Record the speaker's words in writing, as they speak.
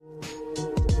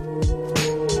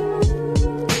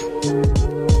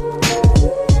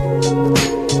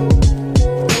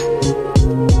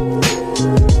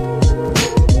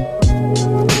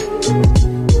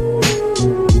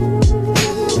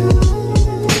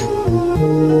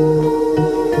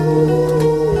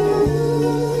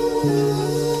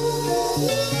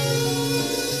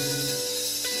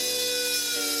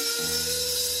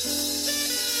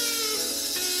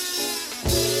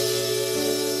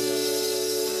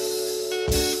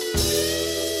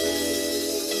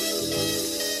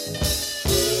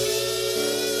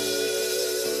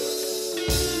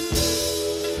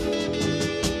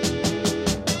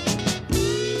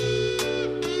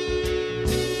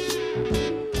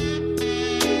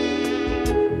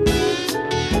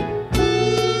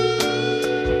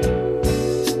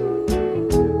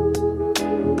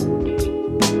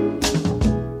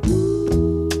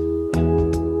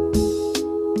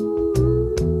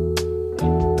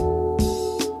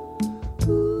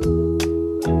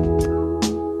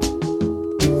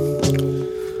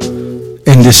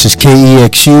and this is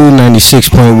KEXU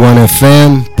 96.1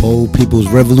 FM, Pole People's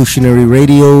Revolutionary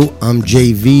Radio. I'm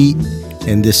JV,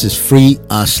 and this is Free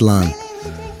Aslan.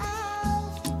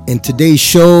 In today's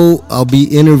show, I'll be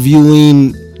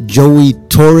interviewing Joey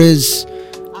Torres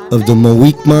of the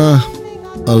Muwekma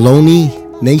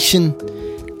Ohlone Nation,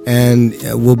 and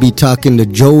we'll be talking to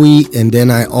Joey. And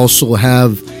then I also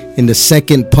have, in the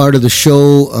second part of the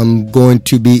show, I'm going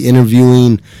to be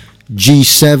interviewing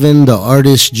G7, the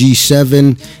artist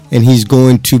G7, and he's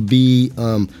going to be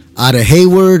out of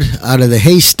Hayward, out of the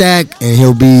haystack, and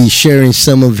he'll be sharing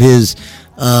some of his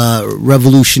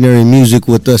revolutionary music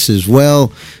with us as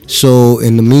well. So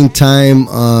in the meantime,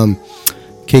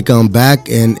 kick on back,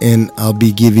 and I'll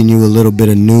be giving you a little bit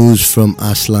of news from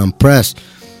Aslan Press.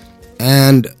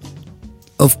 And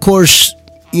of course,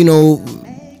 you know,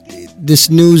 this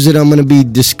news that I'm going to be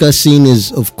discussing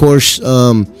is, of course,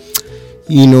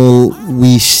 you know,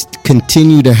 we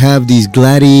continue to have these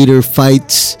gladiator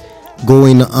fights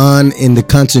going on in the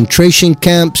concentration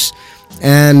camps.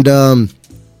 And,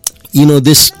 you know,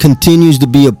 this continues to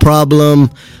be a problem.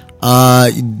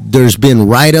 There's been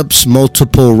write-ups,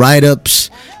 multiple write-ups.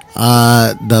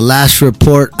 The last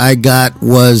report I got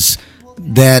was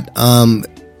that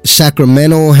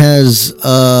Sacramento has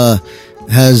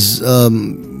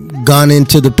gone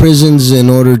into the prisons in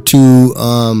order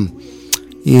to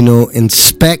you know,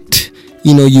 inspect.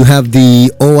 You know, you have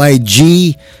the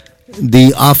OIG,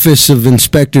 the Office of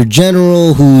Inspector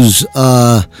General, who's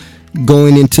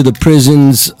going into the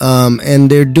prisons, and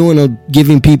they're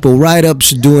giving people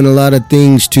write-ups, doing a lot of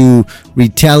things to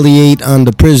retaliate on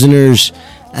the prisoners.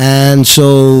 And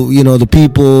so, you know, the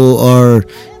people are,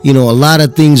 you know, a lot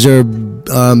of things are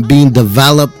being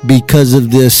developed because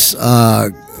of this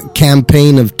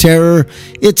campaign of terror.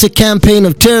 It's a campaign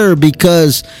of terror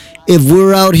because if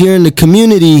we're out here in the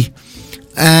community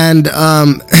and,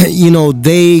 you know,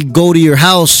 they go to your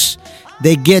house,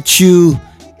 they get you,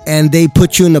 and they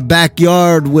put you in the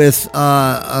backyard with,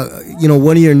 you know,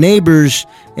 one of your neighbors,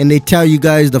 and they tell you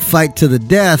guys to fight to the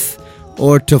death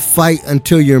or to fight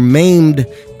until you're maimed,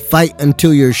 fight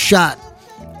until you're shot.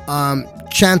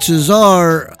 Chances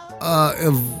are,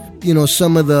 if, you know,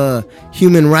 some of the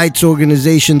human rights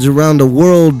organizations around the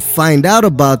world find out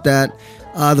about that,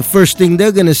 the first thing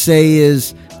they're going to say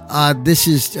is, this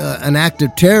is an act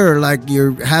of terror, like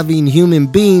you're having human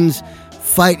beings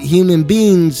fight human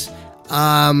beings,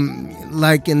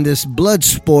 like in this blood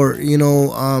sport, you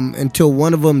know, until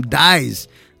one of them dies.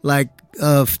 Like,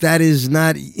 if that is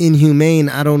not inhumane,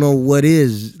 I don't know what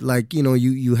is. Like, you know,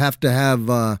 you have to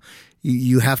have,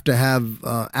 you have to have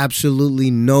absolutely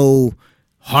no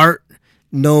heart,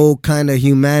 no kind of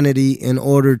humanity in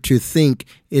order to think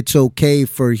it's okay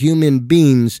for human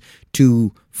beings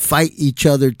to fight each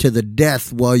other to the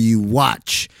death while you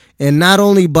watch. And not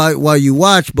only while you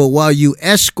watch, but while you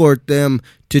escort them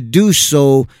to do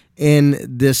so in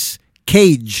this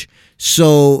cage.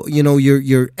 So, you know,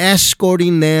 you're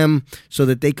escorting them so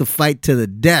that they could fight to the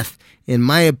death. In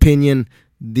my opinion,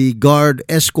 the guard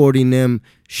escorting them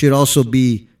should also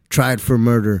be tried for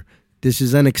murder. This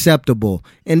is unacceptable.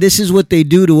 And this is what they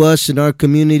do to us in our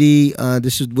community.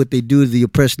 This is what they do to the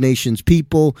oppressed nation's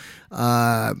people.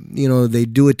 You know, they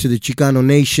do it to the Chicano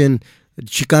Nation.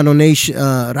 Chicano Nation,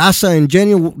 Raza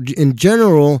in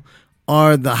general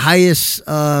are the highest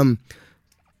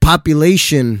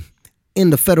population in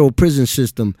the federal prison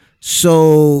system.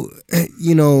 So,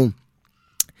 you know,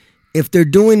 if they're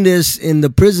doing this in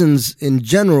the prisons in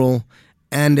general,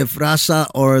 and if Raza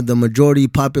are the majority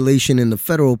population in the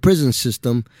federal prison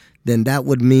system, then that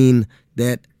would mean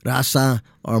that Raza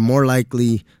are more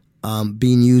likely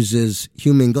being used as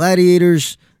human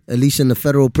gladiators, at least in the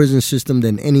federal prison system,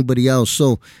 than anybody else.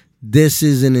 So this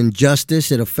is an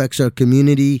injustice. It affects our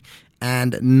community,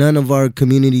 and none of our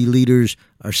community leaders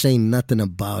are saying nothing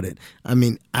about it. I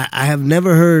mean, I have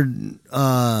never heard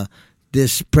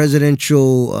this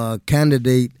presidential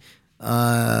candidate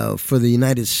for the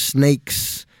United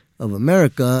Snakes of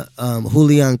America,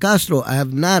 Julian Castro. I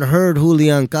have not heard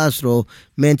Julian Castro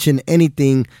mention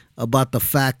anything about the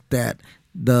fact that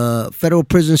the federal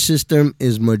prison system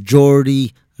is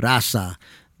majority Raza,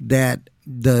 that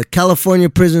the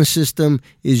California prison system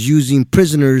is using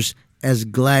prisoners as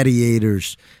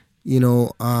gladiators. You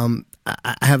know,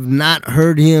 I have not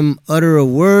heard him utter a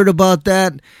word about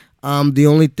that. The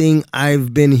only thing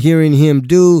I've been hearing him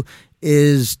do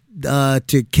is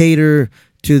to cater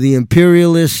to the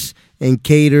imperialists and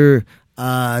cater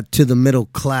to the middle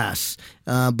class.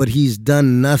 But he's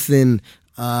done nothing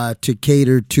to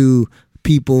cater to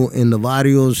people in the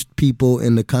barrios, people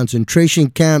in the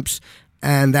concentration camps,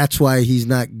 and that's why he's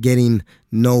not getting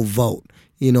no vote.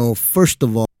 You know, first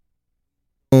of all,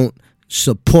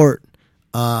 support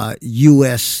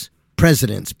U.S.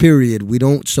 presidents, period. We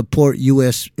don't support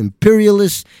U.S.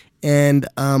 imperialists, and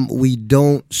we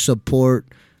don't support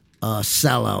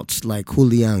sellouts like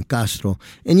Julian Castro.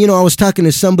 And, I was talking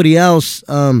to somebody else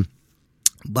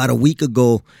about a week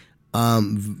ago,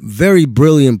 very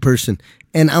brilliant person,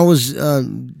 and I was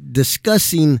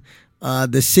discussing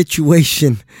the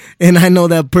situation, and I know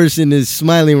that person is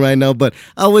smiling right now, but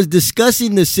I was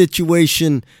discussing the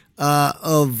situation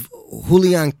of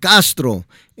Julian Castro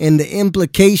and the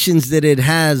implications that it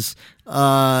has,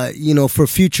 for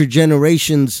future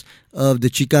generations of the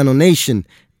Chicano nation.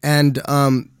 And,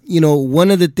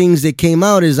 one of the things that came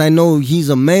out is I know he's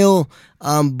a male,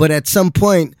 but at some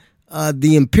point,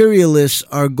 the imperialists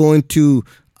are going to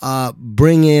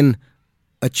bring in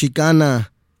a Chicana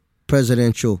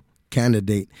presidential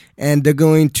candidate, and they're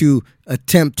going to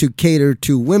attempt to cater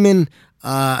to women,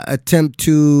 attempt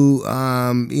to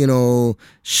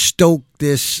stoke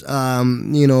this this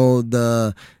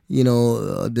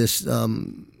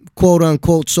quote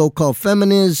unquote so-called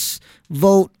feminist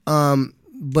vote,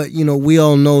 but we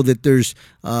all know that there's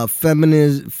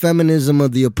feminism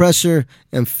of the oppressor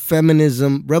and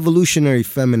revolutionary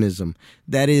feminism,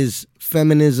 that is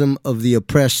feminism of the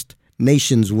oppressed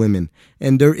nation's women,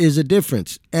 and there is a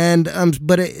difference. And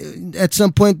but at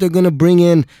some point they're going to bring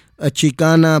in a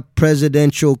Chicana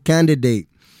presidential candidate,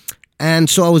 and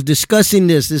so I was discussing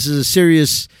this. This is a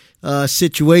serious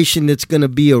situation that's going to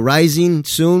be arising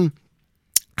soon.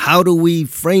 How do we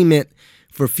frame it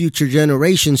for future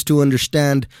generations to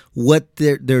understand what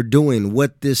they're doing,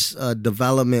 what this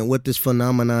development, what this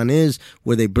phenomenon is,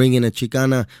 where they bring in a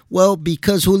Chicana? Well,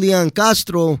 because Julian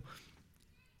Castro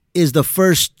is the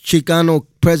first Chicano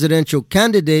presidential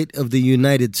candidate of the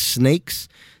United Snakes,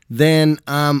 then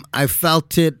I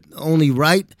felt it only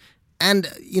right. And,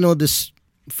 this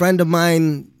friend of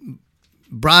mine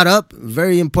brought up a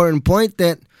very important point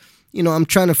that, I'm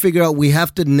trying to figure out, we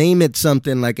have to name it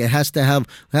something, like we have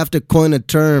to coin a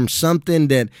term, something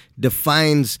that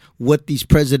defines what these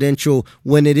presidential,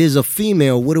 when it is a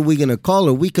female, what are we going to call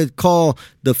her? We could call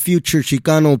the future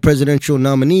Chicano presidential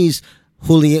nominees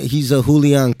he's a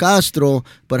Julian Castro,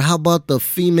 but how about the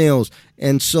females?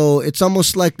 And so it's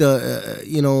almost like the,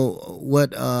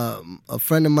 what a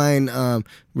friend of mine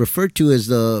referred to as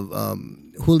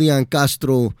the Julian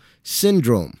Castro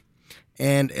syndrome.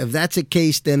 And if that's the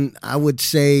case, then I would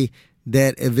say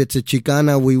that if it's a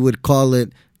Chicana, we would call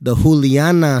it the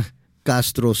Juliana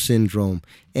Castro syndrome.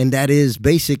 And that is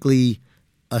basically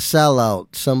a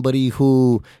sellout, somebody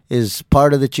who is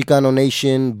part of the Chicano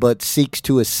nation but seeks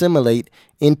to assimilate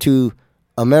into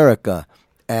America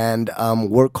and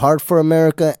work hard for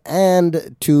America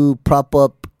and to prop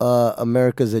up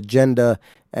America's agenda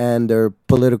and their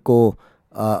political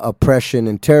oppression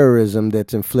and terrorism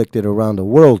that's inflicted around the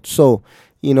world. So,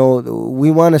 we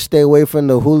want to stay away from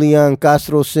the Julian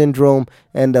Castro syndrome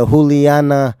and the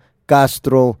Juliana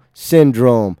Castro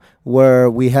syndrome, where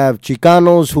we have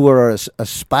Chicanos who are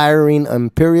aspiring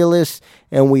imperialists,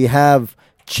 and we have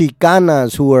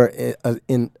Chicanas who are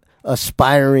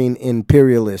aspiring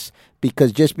imperialists.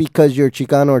 Because just because you're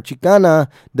Chicano or Chicana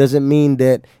doesn't mean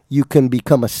that you can't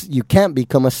become a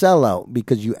sellout,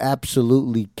 because you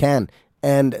absolutely can,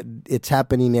 and it's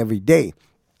happening every day.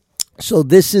 So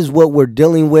this is what we're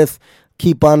dealing with.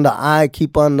 Keep on the eye,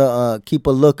 keep a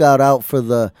lookout out for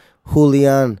the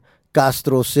Julian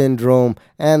Castro syndrome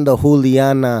and the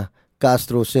Juliana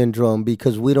Castro syndrome,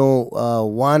 because we don't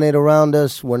want it around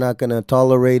us. We're not going to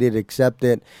tolerate it, accept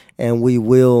it, and we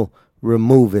will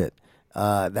remove it.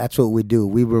 That's what we do.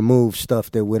 We remove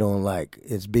stuff that we don't like.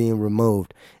 It's being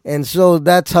removed. And so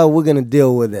that's how we're going to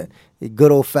deal with it. A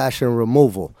good old-fashioned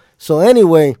removal. So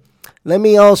anyway, let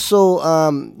me also,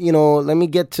 let me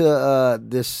get to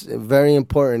this very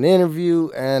important interview.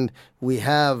 And we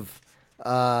have,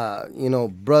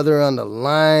 brother on the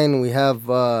line. We have,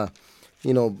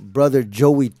 brother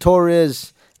Joey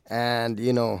Torres. And,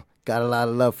 got a lot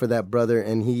of love for that brother.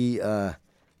 And he,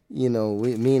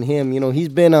 me and him, he's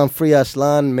been on Free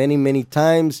Aztlan many, many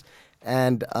times.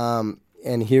 And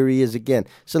here he is again.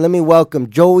 So let me welcome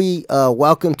Joey.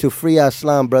 Welcome to Free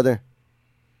Aztlan, brother.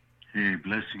 Hey,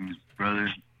 blessings, brother.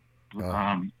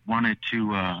 Wanted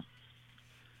to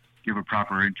give a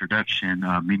proper introduction.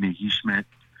 Mine Hishmet,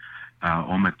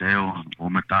 Omateo,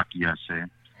 Omataki, I say,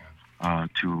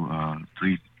 to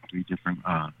three different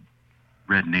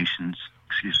red nations.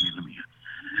 Excuse me, let me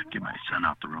get my son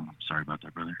out the room. I'm sorry about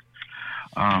that, brother.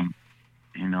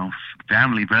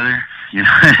 Family, brother.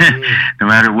 No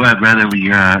matter what, brother.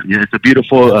 It's a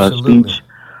beautiful speech.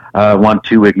 I want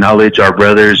to acknowledge our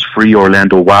brothers, free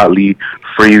Orlando Watley,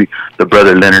 free the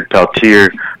brother Leonard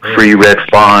Peltier, free Red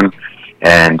Fawn,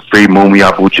 and free Mumi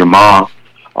Abu Jamal,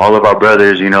 all of our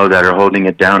brothers, that are holding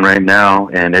it down right now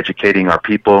and educating our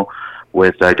people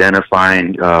with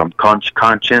identifying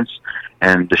conscience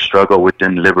and the struggle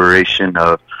within liberation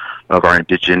of our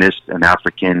indigenous and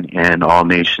African and all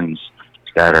nations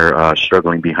that are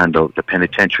struggling behind the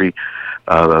penitentiary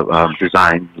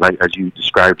design. Like as you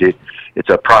described it, it's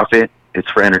a profit. It's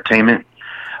for entertainment.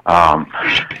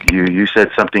 You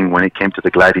said something when it came to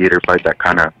the gladiator fight that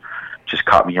kind of just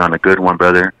caught me on a good one,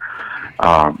 brother.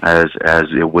 As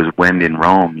it was when in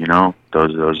Rome,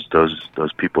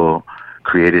 those people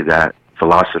created that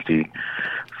philosophy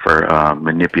for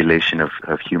manipulation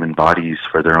of human bodies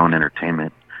for their own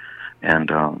entertainment, and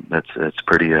that's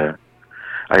pretty.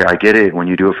 I get it when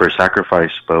you do it for a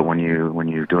sacrifice, but when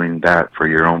you're doing that for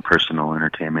your own personal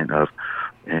entertainment of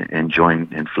enjoying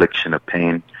infliction of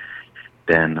pain,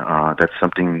 then that's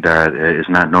something that is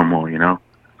not normal,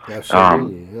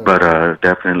 Absolutely, yeah. But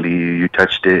definitely, you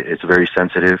touched it. It's very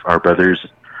sensitive. Our brothers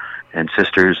and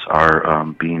sisters are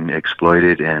being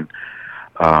exploited and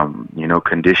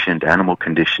conditioned, animal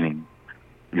conditioning.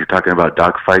 You're talking about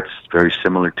dog fights, very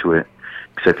similar to it,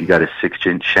 except you got a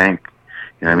 6-inch shank.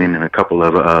 You know what I mean? And a couple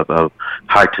of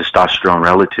high testosterone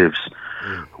relatives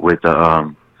with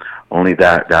only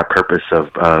that purpose of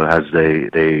as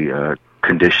they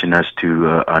condition us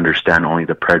to understand only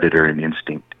the predator and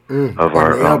instinct of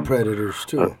our. They are predators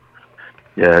too.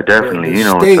 Yeah, definitely.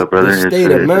 The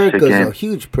state America is a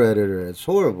huge predator. It's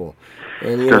horrible.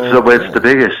 And it's the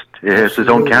biggest. It's its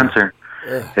own cancer.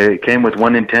 Yeah. It came with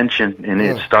one intention, and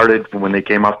it started when they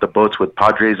came off the boats with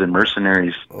padres and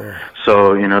mercenaries.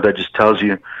 So that just tells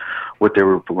you what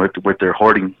they're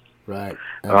hoarding. Right.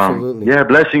 Absolutely.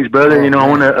 Blessings, brother. I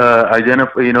want to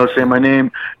identify. Say my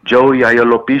name, Joey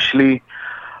Ayolopishli,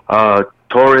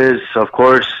 Torres, of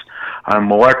course. I'm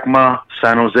Moakma,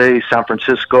 San Jose, San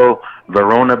Francisco,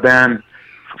 Verona band,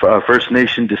 First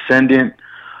Nation descendant,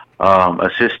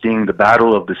 assisting the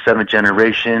battle of the 7th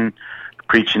generation,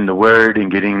 preaching the word and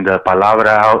getting the palabra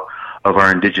out of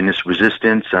our indigenous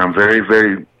resistance. And I'm very,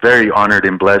 very, very honored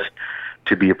and blessed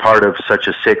to be a part of such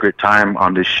a sacred time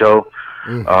on this show.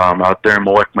 Out there in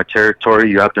Moakma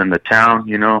territory, you're out there in the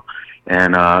town,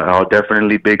 and I'll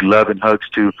definitely big love and hugs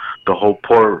to the whole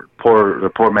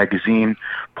the Poor Magazine,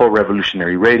 Poor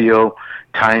Revolutionary Radio,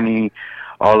 Tiny,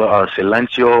 all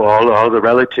Silencio, all the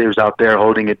relatives out there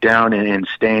holding it down and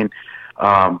staying,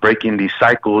 breaking these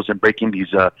cycles and breaking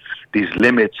these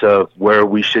limits of where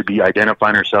we should be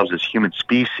identifying ourselves as human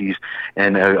species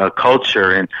and a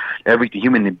culture and every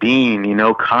human being,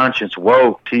 conscience,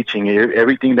 woke, teaching,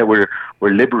 everything that we're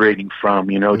liberating from,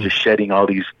 just shedding all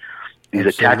these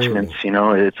attachments.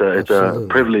 It's a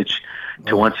privilege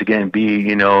to once again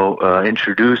be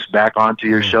introduced back onto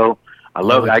your show. I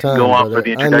love it. I can go on for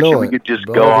the introduction. We could just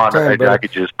go on. I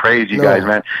could just praise you guys,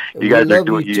 man. You guys are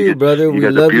doing you brother. You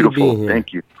guys are beautiful.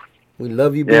 Thank you. We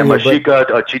love you being here. Mashika,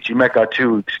 Chichimeca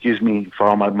too. Excuse me for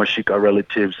all my Mashika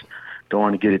relatives. Don't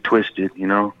want to get it twisted,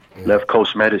 Left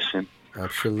Coast medicine.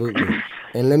 Absolutely.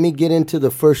 And let me get into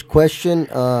the first question.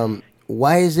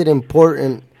 Why is it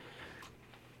important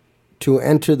to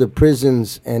enter the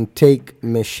prisons and take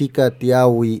Mexica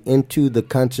Tiahui into the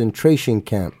concentration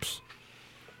camps?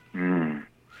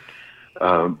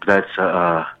 That's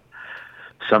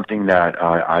something that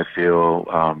I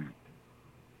feel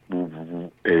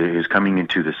is coming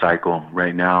into the cycle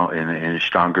right now and is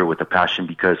stronger with a passion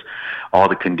because all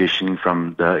the conditioning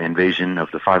from the invasion of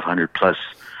the 500 plus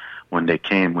when they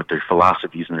came with their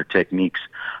philosophies and their techniques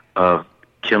of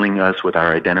killing us with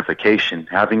our identification,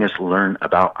 having us learn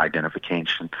about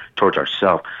identification towards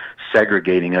ourselves,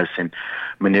 segregating us and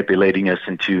manipulating us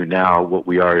into now what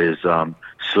we are is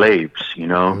slaves,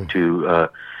 to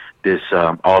this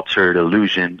altered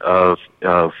illusion of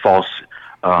false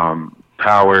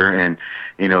power and,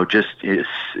 just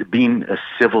being a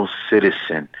civil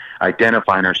citizen,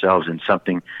 identifying ourselves in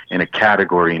something, in a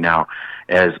category now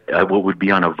as what would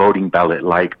be on a voting ballot.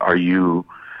 Like, are you,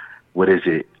 what is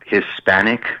it?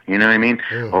 Hispanic, you know what I mean?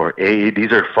 Or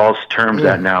these are false terms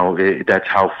that now, that's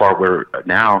how far we're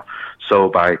now. So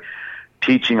by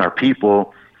teaching our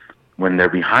people when they're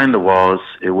behind the walls,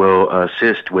 it will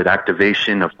assist with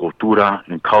activation of cultura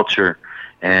and culture.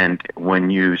 And when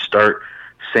you start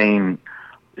saying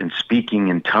and speaking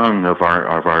in tongue of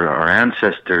our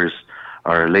ancestors,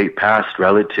 our late past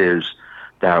relatives,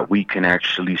 that we can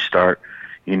actually start,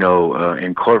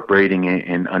 incorporating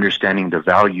and understanding the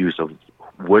values of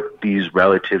what these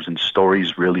relatives and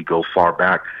stories really go far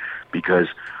back, because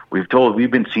we've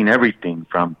been seeing everything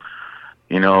from,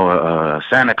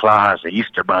 Santa Claus, the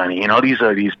Easter Bunny. These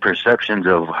are these perceptions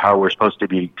of how we're supposed to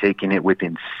be taking it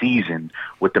within season,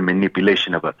 with the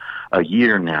manipulation of a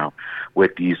year now,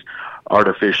 with these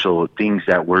artificial things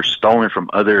that were stolen from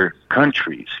other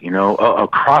countries,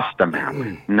 across the map.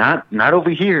 Not over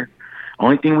here.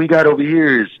 Only thing we got over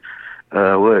here is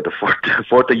the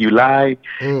 4th of July,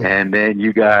 and then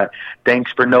you got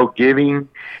thanks for no giving,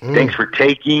 thanks for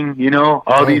taking,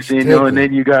 all these, and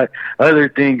then you got other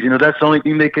things, that's the only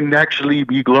thing they can actually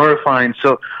be glorifying.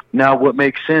 So now what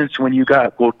makes sense when you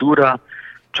got Cultura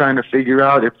trying to figure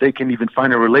out if they can even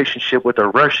find a relationship with a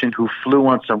Russian who flew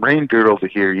on some reindeer over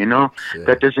here,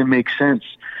 that doesn't make sense.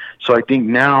 So I think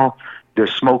now the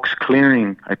smoke's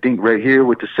clearing. I think right here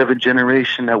with the 7th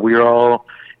generation that we're all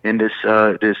in this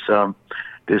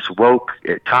woke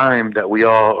time that we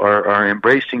all are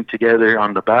embracing together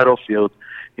on the battlefield.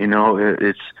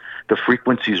 It's the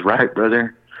frequency's right,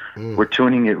 brother. We're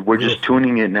tuning it. We're just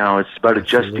tuning it now. It's about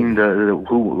adjusting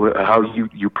how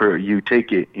you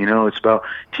take it. It's about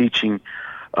teaching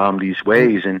these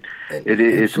ways, and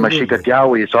it's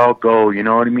Mashikatiawi. It's all go. You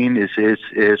know what I mean? It's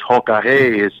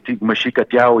Hokahe. It's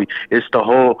Mashikatiawi. It's the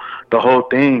whole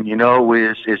thing.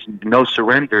 It's no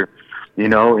surrender.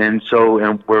 And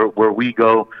where we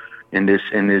go in this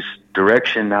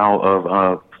direction now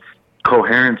of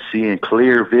coherency and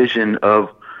clear vision of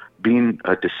being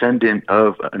a descendant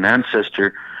of an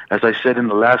ancestor. As I said in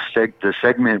the last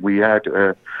segment we had,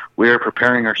 we are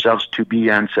preparing ourselves to be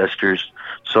ancestors.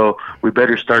 So we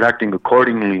better start acting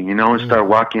accordingly, and start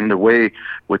walking the way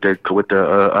with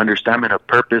the understanding of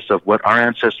purpose of what our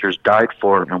ancestors died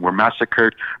for, and were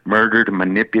massacred, murdered, and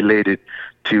manipulated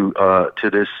to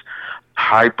this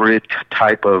hybrid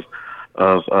type of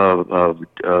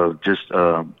just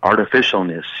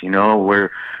artificialness,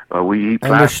 where we eat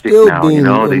plastic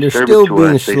now. They serve it to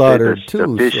us. They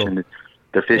say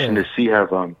the fish in the sea have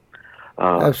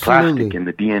plastic in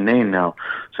the DNA now,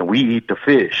 so we eat the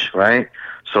fish, right?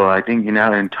 So I think in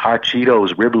hot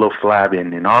Cheetos,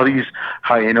 riboflavin, and all these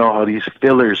all these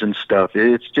fillers and stuff.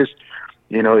 It's just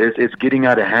it's getting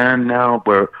out of hand now,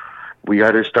 but we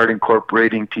got to start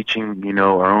incorporating, teaching,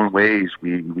 our own ways.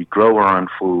 We grow our own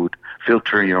food,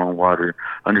 filter your own water,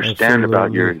 understand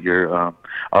about your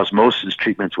osmosis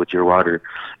treatments with your water,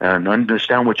 and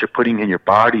understand what you're putting in your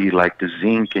body, like the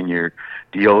zinc in your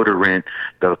deodorant,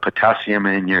 the potassium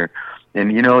in your, and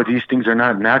these things are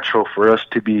not natural for us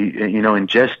to be,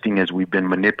 ingesting as we've been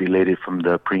manipulated from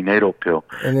the prenatal pill.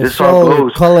 And it's this all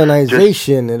goes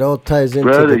colonization. It all ties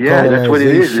into the colonization. That's what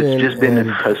it is. It's just been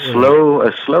a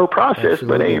slow process. Absolutely.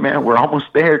 But hey, man, we're almost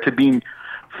there to being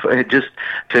just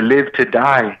to live to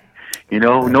die.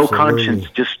 No conscience,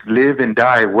 just live and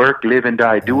die, work, live and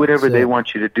die, do whatever they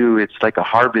want you to do. It's like a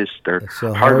harvest. They're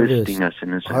harvesting us in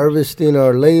a sense. Harvesting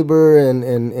our labor and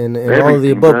all of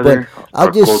the above. Brother. But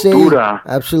I'll just say,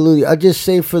 absolutely, I'll just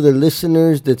say for the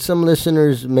listeners that some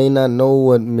listeners may not know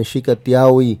what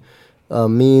Mashikatiawi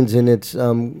means, and it's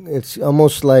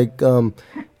almost like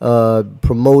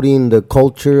promoting the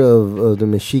culture of the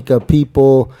Mexica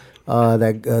people.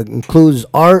 That includes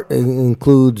art, it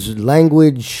includes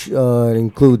language, it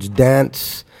includes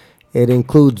dance, it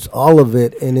includes all of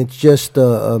it, and it's just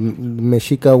a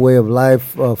Mexica way of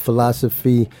life,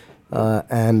 philosophy,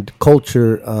 and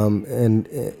culture,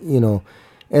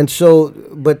 and so,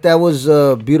 but that was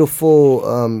a beautiful,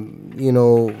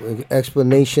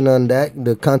 explanation on that.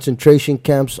 The concentration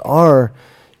camps are,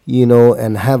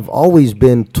 and have always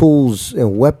been tools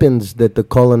and weapons that the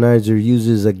colonizer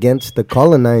uses against the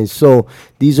colonized. So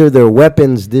these are their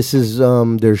weapons. This is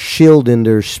their shield and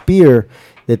their spear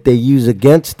that they use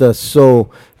against us.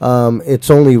 So it's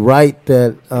only right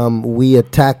that we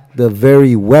attack the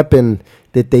very weapon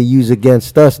that they use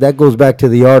against us. That goes back to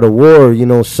the art of war.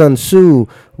 Sun Tzu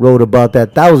wrote about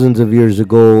that thousands of years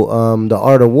ago. The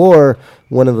art of war,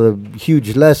 one of the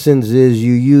huge lessons is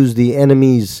you use the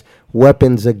enemy's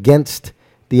weapons against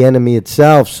the enemy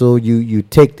itself. So you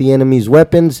take the enemy's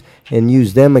weapons and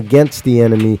use them against the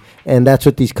enemy, and that's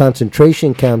what these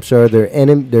concentration camps are.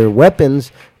 They're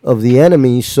weapons of the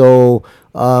enemy. So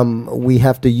we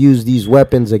have to use these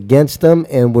weapons against them,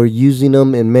 and we're using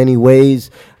them in many ways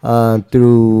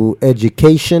through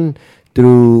education.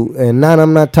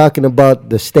 I'm not talking about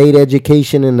the state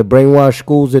education and the brainwash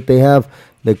schools that they have,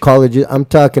 the colleges. I'm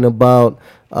talking about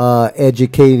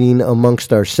educating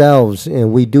amongst ourselves,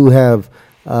 and we do have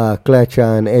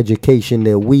Klecha and education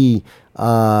that we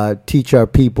teach our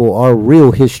people our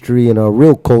real history and our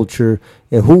real culture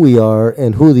and who we are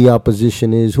and who the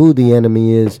opposition is, who the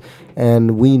enemy is,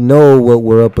 and we know what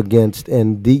we're up against.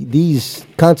 And these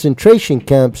concentration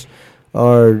camps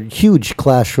are huge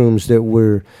classrooms that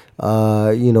we're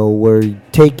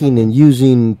taking and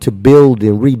using to build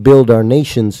and rebuild our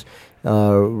nations,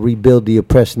 rebuild the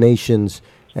oppressed nations.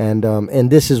 And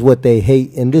this is what they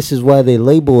hate, and this is why they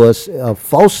label us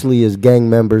falsely as gang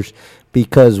members,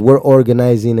 because we're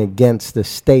organizing against the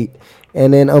state.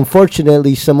 And then,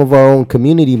 unfortunately, some of our own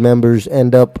community members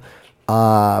end up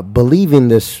believing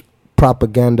this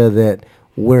propaganda that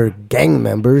we're gang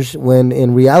members, when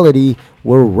in reality,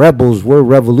 we're rebels, we're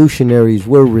revolutionaries,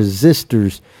 we're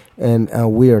resistors, and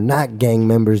we are not gang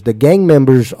members. The gang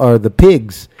members are the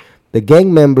pigs. The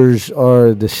gang members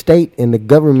are the state and the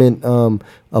government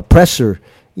oppressor.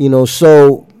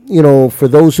 So, for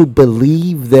those who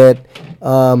believe that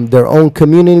their own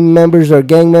community members are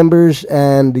gang members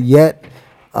and yet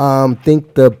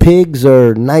think the pigs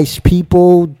are nice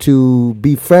people to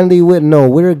be friendly with, no,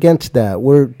 we're against that.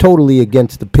 We're totally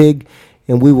against the pig,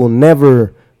 and we will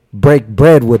never break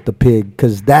bread with the pig,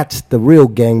 because that's the real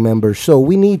gang member. So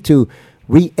we need to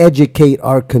re-educate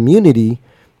our community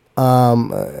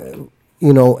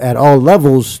at all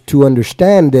levels to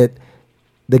understand that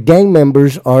the gang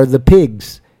members are the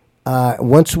pigs.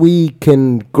 Once we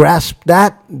can grasp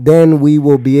that, then we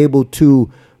will be able to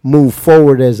move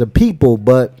forward as a people.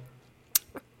 But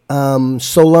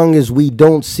so long as we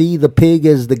don't see the pig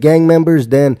as the gang members,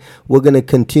 then we're going to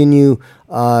continue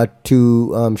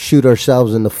to shoot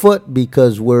ourselves in the foot,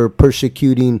 because we're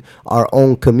persecuting our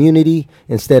own community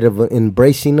instead of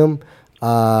embracing them.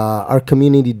 Our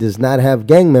community does not have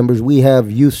gang members. We have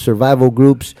youth survival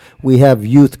groups. We have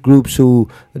youth groups who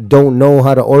don't know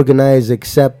how to organize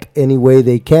except any way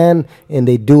they can, and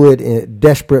they do it in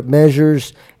desperate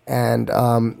measures. And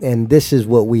this is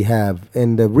what we have.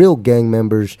 And the real gang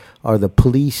members are the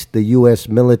police, the U.S.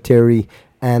 military,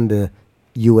 and the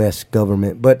U.S.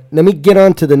 government. But let me get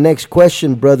on to the next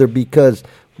question, brother, because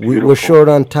we're short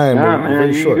on time. Yeah,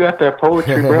 man, you got that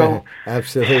poetry, bro.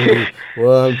 Absolutely.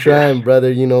 Well, I'm trying,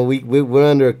 brother. We're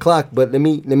under a clock, but let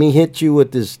me hit you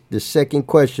with this second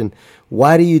question.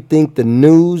 Why do you think the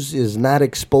news is not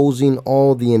exposing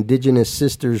all the indigenous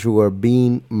sisters who are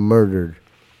being murdered?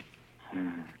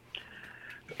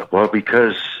 Well,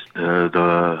 because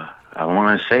I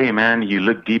want to say, man, you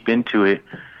look deep into it.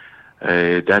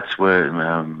 That's what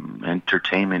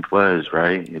entertainment was,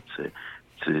 right?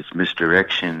 It's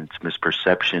misdirection, it's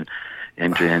misperception,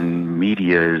 and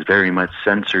media is very much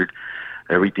censored.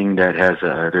 Everything that has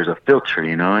there's a filter,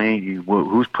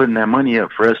 who's putting that money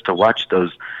up for us to watch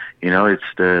those? It's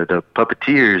the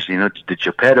puppeteers, the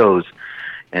Geppettos,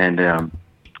 and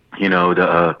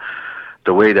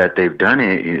the way that they've done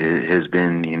it has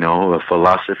been, a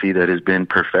philosophy that has been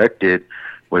perfected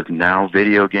with now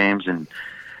video games and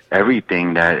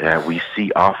everything that we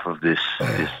see off of this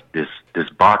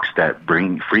box that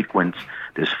bring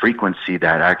this frequency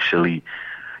that actually,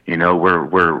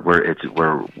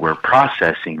 we're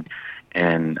processing.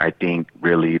 And I think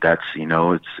really that's,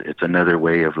 it's another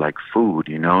way of like food,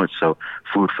 it's so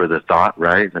food for the thought,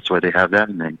 right? That's why they have that.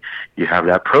 And then you have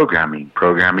that programming.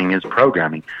 Programming is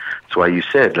programming. That's why you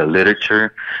said the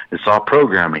literature, it's all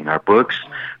programming. Our books,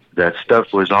 that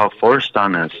stuff was all forced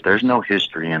on us. There's no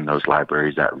history in those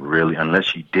libraries that really,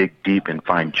 unless you dig deep and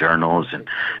find journals and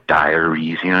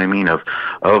diaries,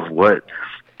 of what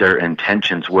their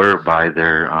intentions were by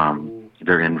their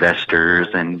investors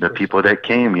and the people that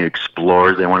came,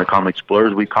 explorers. They want to call them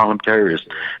explorers. We call them terrorists.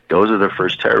 Those are the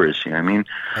first terrorists. You know what I mean?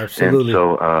 Absolutely. And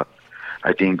so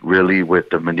I think really with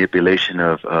the manipulation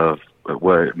of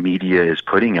what media is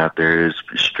putting out there is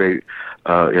straight,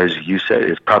 as you said,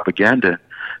 is propaganda.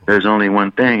 There's only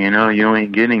one thing, you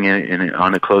ain't getting it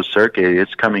on a closed circuit.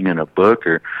 It's coming in a book,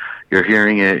 or you're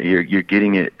hearing it, you're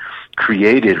getting it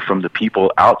created from the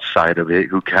people outside of it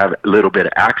who have a little bit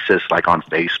of access, like on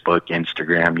Facebook,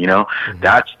 Instagram, Mm-hmm.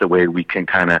 That's the way we can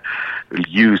kind of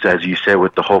use, as you said,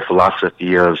 with the whole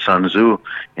philosophy of Sun Tzu,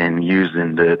 and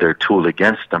using their tool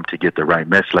against them to get the right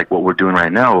message, like what we're doing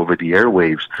right now over the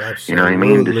airwaves. Absolutely. You know what I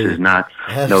mean? This is not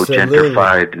no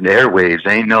gentrified airwaves.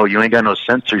 You ain't got no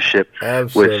censorship.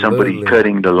 Absolutely. With somebody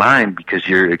cutting the line, because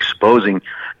you're exposing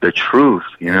the truth,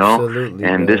 Absolutely,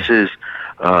 and brother. this is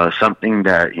something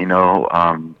that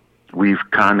we've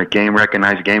kind of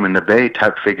recognized game in the Bay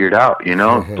type figured out,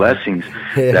 blessings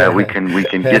that we can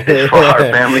get this for our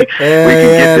family. We can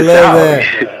get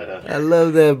this out. I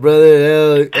love that,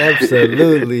 brother.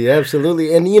 Absolutely,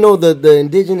 absolutely. And the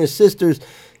indigenous sisters,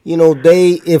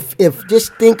 they if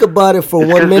just think about it for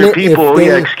 1 minute. People,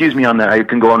 excuse me on that. I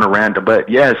can go on a rant, but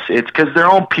yes, it's because their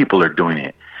own people are doing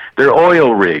it. They're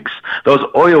oil rigs, those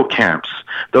oil camps,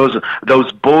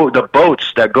 the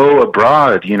boats that go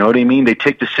abroad. You know what I mean? They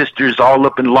take the sisters all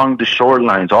up and along the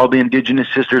shorelines. All the indigenous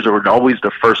sisters are always the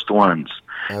first ones.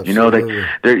 Absolutely. You know,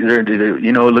 they're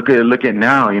you know, look at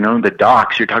now, you know, the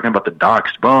docks. You're talking about the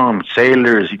docks. Boom,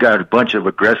 sailors. You got a bunch of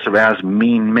aggressive ass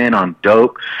mean men on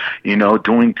dope, you know,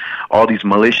 doing all these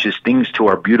malicious things to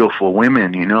our beautiful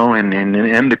women, you know, and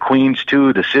the queens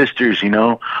too, the sisters, you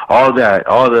know, all that,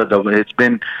 it's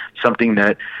been something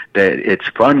that it's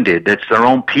funded. That's their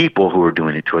own people who are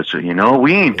doing it to us. So, you know,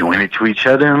 we ain't doing it to each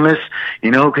other unless, you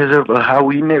know, because of how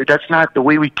that's not the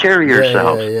way we carry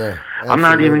ourselves. Yeah. I'm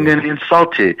not even going to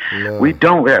insult it. No.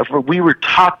 We were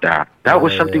taught that. That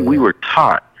was something we were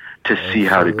taught to see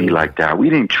how to be like that. We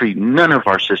didn't treat none of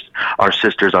our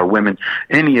sisters, our women,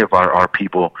 any of our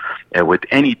people with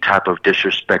any type of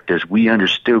disrespect, as we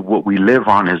understood what we live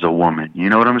on as a woman. You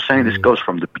know what I'm saying? This goes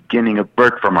from the beginning of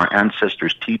birth, from our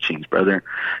ancestors' teachings, brother.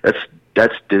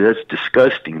 That's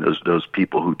disgusting. Those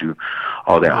people who do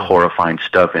all that horrifying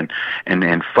stuff and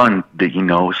fund the, you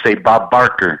know, say Bob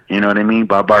Barker. You know what I mean?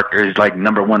 Bob Barker is like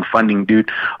 #1 funding dude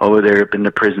over there up in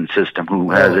the prison system, who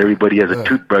has everybody has a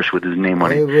toothbrush with his name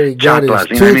on it. Everybody got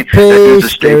his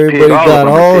toothpaste. Everybody got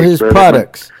all his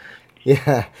products.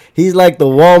 Yeah, he's like the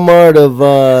Walmart of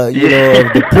you know,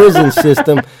 of the prison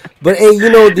system. But hey, you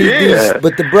know,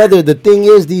 the thing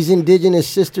is, these indigenous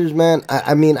sisters, man.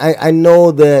 I mean, I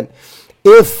know that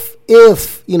if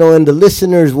you know, and the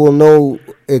listeners will know,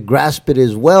 grasp it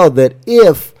as well, that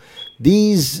if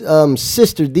these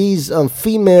sisters, these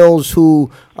females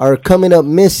who are coming up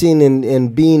missing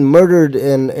and being murdered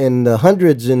in the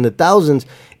hundreds and the thousands,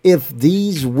 if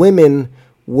these women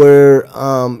were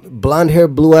blonde hair,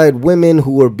 blue-eyed women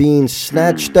who were being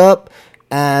snatched up,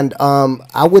 and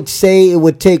I would say it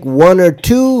would take one or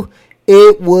two,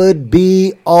 it would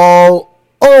be all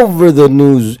over the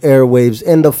news airwaves.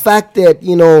 And the fact that,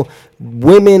 you know,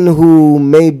 women who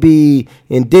may be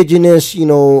indigenous, you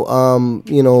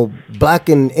know, black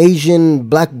and Asian,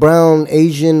 black, brown,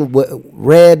 Asian,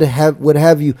 red, what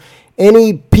have you,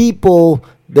 any people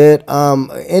that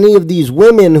any of these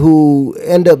women who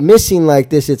end up missing like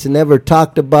this, it's never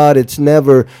talked about.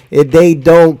 They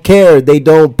don't care. They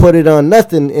don't put it on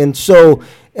nothing. And so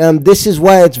this is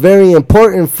why it's very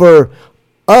important for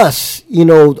us, you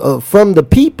know, from the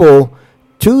people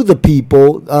to the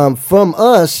people, from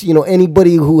us, you know,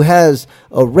 anybody who has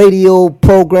a radio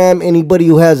program, anybody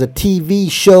who has a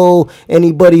TV show,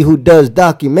 anybody who does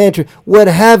documentary, what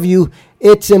have you.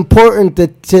 It's important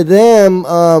to them,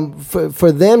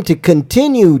 for them to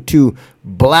continue to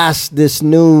blast this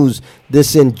news,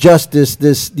 this injustice,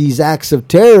 these acts of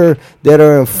terror that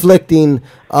are inflicting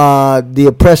the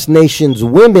oppressed nation's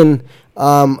women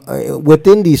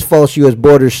within these false U.S.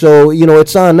 borders. So, you know,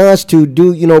 it's on us to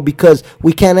do, you know, because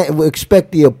we can't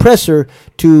expect the oppressor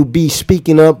to be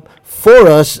speaking up for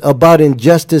us about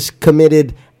injustice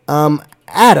committed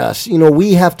at us. You know,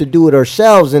 we have to do it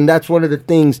ourselves, and that's one of the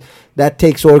things that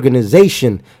takes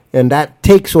organization. And that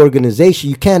takes organization.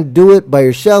 You can't do it by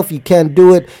yourself. You can't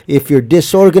do it if you're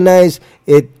disorganized.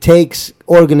 It takes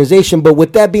organization. But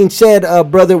with that being said,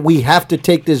 brother, we have to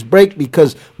take this break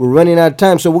because we're running out of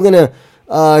time. So we're going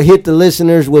to hit the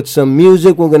listeners with some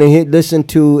music. We're going to listen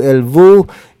to El Vu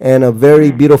and a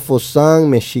very beautiful song,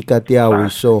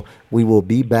 Mexicatiahui. So we will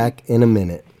be back in a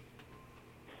minute.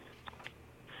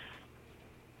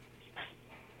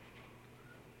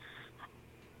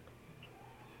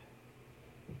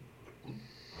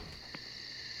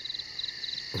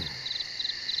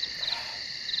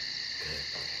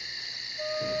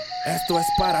 Esto es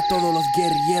para todos los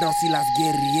guerreros y las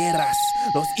guerreras,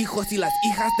 los hijos y las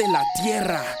hijas de la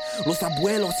tierra, los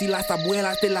abuelos y las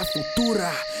abuelas de la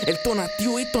futura, el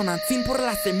Tonatiuh y Tonantzin por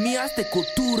las semillas de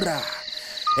cultura.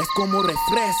 Es como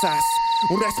refresas,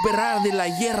 un respirar de la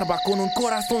hierba, con un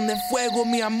corazón de fuego,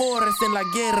 mi amor es en la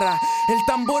guerra. El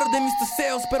tambor de mis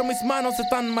deseos, pero mis manos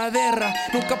están en madera.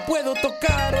 Nunca puedo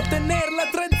tocar o tener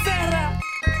la trencera.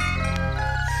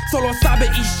 Solo sabe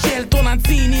Ixchel,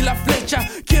 Tonantzin y la flecha.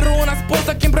 Quiero una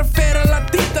esposa quien prefiera la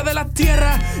tinta de la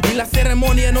tierra y la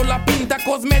ceremonia, no la pinta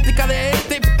cosmética de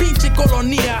este pinche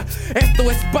colonia. Esto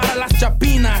es para las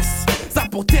chapinas,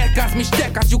 zapotecas,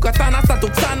 mixtecas, yucatán hasta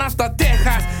Tuxtán hasta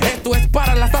Texas. Esto es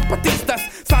para las zapatistas,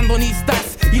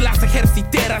 sandonistas y las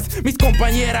ejerciteras, mis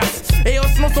compañeras.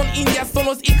 Ellos no son indias, son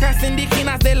las hijas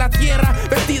indígenas de la tierra,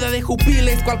 vestida de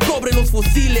jubiles, cual cobre los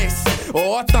fusiles.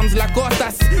 Otams,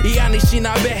 Lakotas y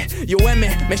Anishinaabe,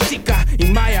 Yoeme, Mexica y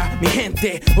Maya, mi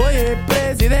gente. Oye,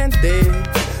 presidente,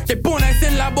 te pones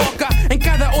en la boca, en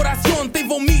cada oración te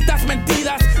vomitas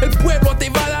mentiras. El pueblo te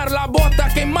va a dar la bota,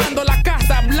 quemando la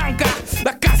Casa Blanca.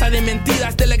 La casa de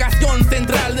mentiras, delegación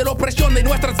central de la opresión de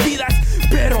nuestras vidas.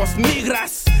 Perros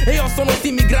migras, ellos son los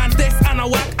inmigrantes.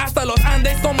 Anahuac hasta los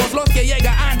Andes, somos los que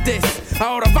llega antes.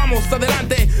 Ahora vamos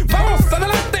adelante,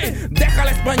 deja el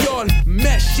español.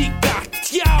 Mexica,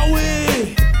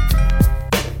 Tiawi.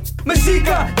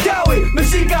 Mexica, Tiawi,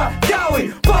 Mexica,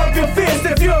 Tiawi. Pump your fist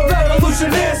if you're a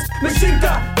revolutionist.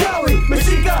 Mexica, Tiawi,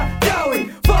 Mexica,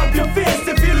 Tiawi. Pump your fist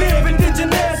if you live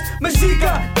indigenous.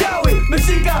 Mexica, Tiawi,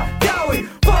 Mexica, Tiawi.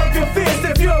 Pump your fist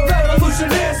if you're a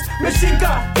revolutionist.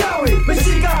 Mexica, Tiawi,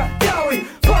 Mexica, Tiawi.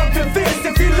 Pump your fist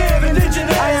if you live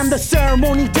indigenous. I am the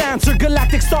ceremony dancer,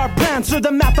 galactic star prancer.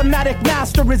 The mathematic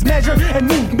master is measure and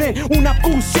movement. Una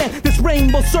fusion, this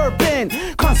rainbow serpent.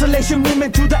 Constellation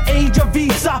movement to the age of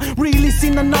Visa.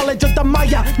 Releasing the knowledge of the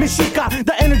Maya, Mexica.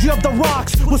 The energy of the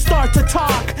rocks will start to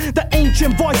talk. The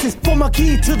ancient voices form a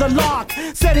key to the lock,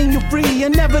 setting you free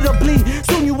inevitably.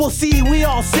 Soon you will see we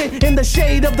all sit in the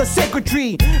shade of the sacred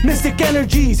tree. Mystic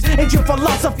energies, ancient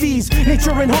philosophies.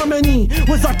 Nature in harmony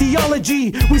was our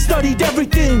theology. We studied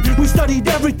everything, we studied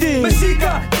everything.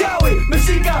 Mexica, Tiawi,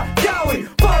 Mexica, Tiawi.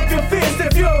 Pump your fist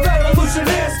if you're a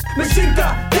revolutionist.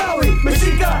 Mexica, Tiawi,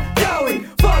 Mexica,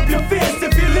 Tiawi. Pump your fist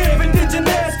if you live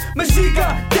indigenous.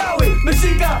 Mexica, Tiawi,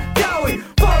 Mexica, Tiawi.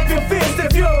 Pump your fist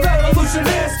if you're a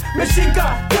revolutionist.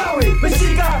 Mexica, Tiawi,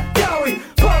 Mexica, Tiawi.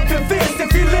 Pump your fist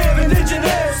if you live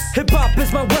indigenous. Hip-hop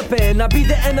is my weapon, I be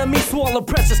the enemy, swallow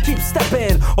pressures, keep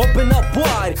stepping. Open up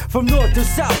wide, from north to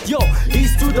south, yo,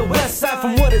 east to the west side.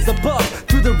 From what is above,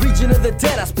 to the region of the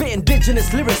dead, I spit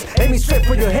indigenous lyrics, aiming straight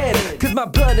for your head. Cause my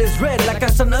blood is red, like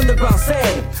Ashan Underground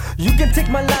said. You can take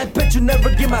my life, but you never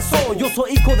get my soul. Yo soy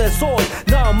hijo del sol,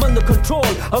 now I'm under control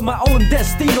of my own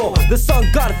destino. The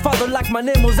sun godfather, like my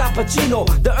name was Al Pacino.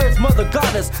 The earth mother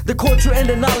goddess, the culture and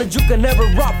the knowledge you can never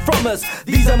rob from us.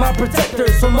 These are my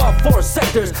protectors from all four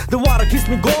sectors. The water keeps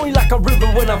me going like a river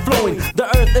when I'm flowing. The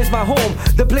earth is my home,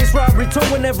 the place where I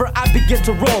return whenever I begin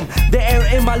to roam. The air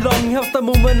in my lung helps the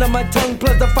movement of my tongue,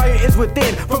 plus the fire is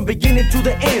within, from beginning to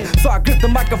the end. So I grip the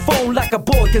microphone like a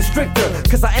boa constrictor,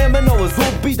 cause I am and always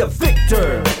will be the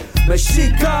victor.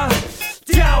 Mexica,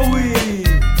 Tiawi.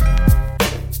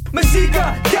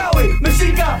 Mexica, Tiawi,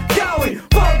 Mexica, Tiawi.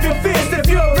 Pump your fist if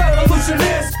you're a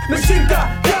revolutionist.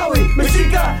 Mexica, Tiawi,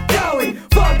 Mexica, Tiawi.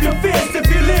 Pump your fist if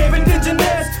you live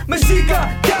indigenous.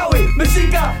 Mexica, Tiawi,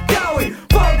 Mexica, Tiawi.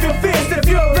 Pump your fist if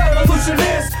you're a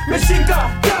revolutionist.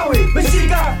 Mexica, Tiawi,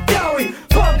 Mexica, Tiawi.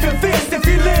 Pump your fist if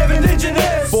you live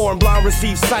indigenous. Born blind,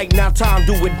 receive sight, now time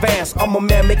to advance. I'm a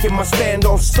man making my stand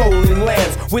on stolen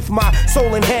lands. With my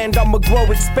soul in hand, I'ma grow,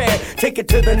 expand. Take it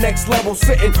to the next level,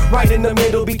 sitting right in the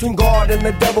middle between God and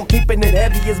the devil. Keeping it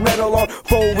heavy as metal on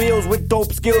 4 wheels with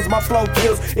dope skills. My flow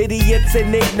kills idiots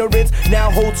and ignorance. Now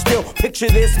hold still, picture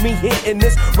this, me hitting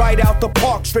this right out the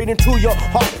park, straight into your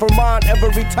heart for mine.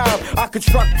 Every time I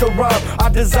construct the rhyme, I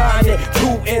design it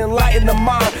to enlighten the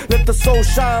mind. Let the soul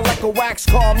shine like a wax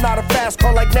car. I'm not a fast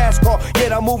car like NASCAR,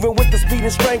 yet I'm moving with the speed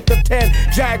and strength of 10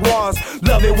 Jaguars.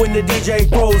 Love it when the DJ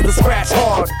throws the scratch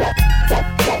hard.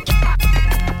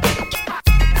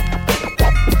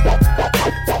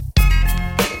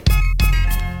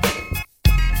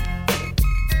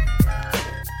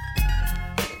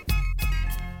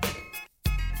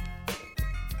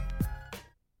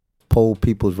 Pole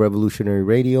People's Revolutionary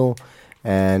Radio,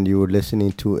 and you were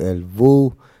listening to El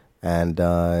Vu and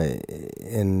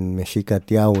in Mexica,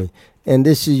 Tiawi. And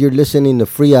this is, you're listening to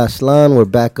Free Aslan. We're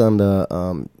back on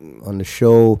the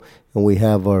show, and we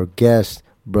have our guest,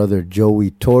 Brother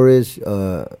Joey Torres.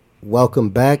 Welcome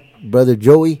back, Brother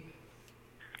Joey.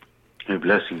 Hey,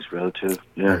 blessings, brother, too.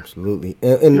 Yeah, absolutely.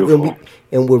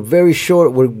 And we're very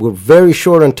short. We're very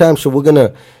short on time, so we're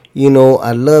gonna. You know,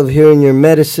 I love hearing your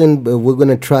medicine, but we're going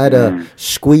to try to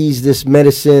squeeze this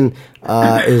medicine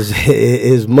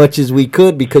as much as we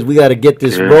could, because we got to get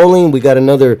this rolling. We got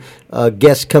another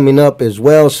guest coming up as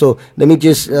well. So let me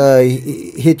just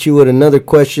hit you with another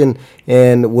question,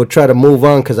 and we'll try to move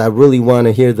on, because I really want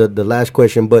to hear the last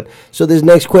question. But so this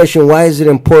next question, why is it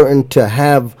important to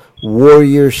have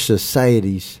warrior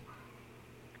societies?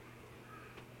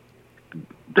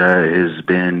 That has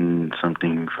been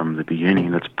something from the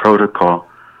beginning. That's protocol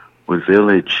with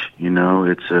Village. You know,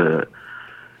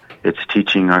 it's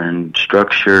teaching our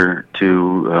structure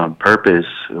to purpose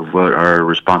of what our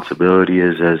responsibility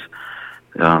is as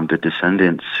the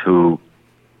descendants who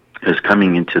is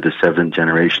coming into the 7th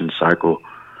generation cycle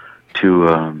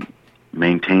to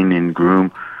maintain and groom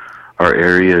our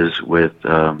areas with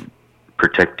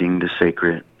protecting the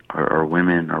sacred, our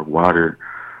women, our water,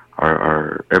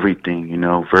 our everything, you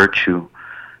know, virtue,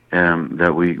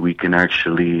 that we can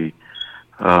actually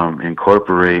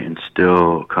incorporate and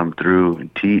still come through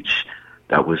and teach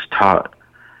that was taught,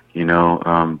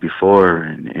 before,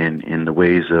 in the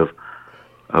ways of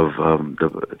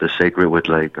the sacred, with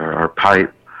like our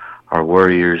pipe, our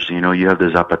warriors. You have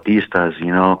the Zapatistas.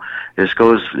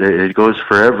 It goes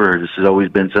forever. This has always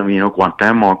been something.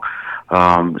 Cuauhtemoc,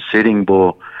 Sitting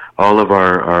Bull, all of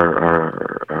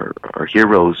our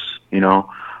heroes.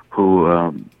 Who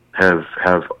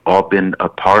have all been a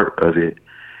part of it.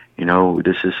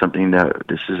 This is something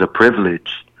this is a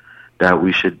privilege that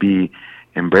we should be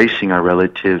embracing our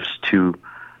relatives to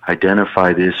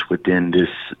identify this within this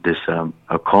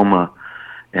Acoma.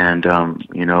 And,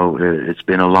 it's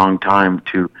been a long time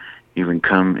to even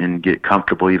come and get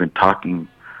comfortable even talking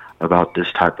about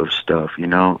this type of stuff,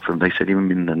 from, they said,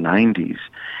 even in the 90s.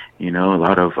 A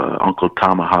lot of Uncle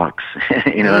Tomahawks,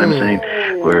 what I'm saying?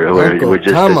 We're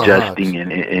just Tomahawks. Adjusting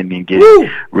and getting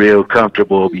real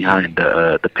comfortable behind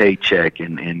the paycheck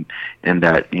and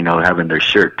that, having their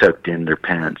shirt tucked in their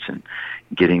pants and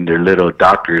getting their little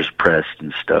doctors pressed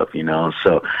and stuff,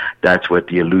 So that's what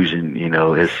the illusion,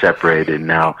 is separated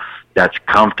now. That's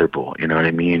comfortable, you know what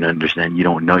I mean? Understand? You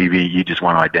don't know, you just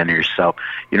want to identify yourself.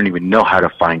 You don't even know how to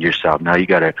find yourself. Now you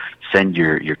got to send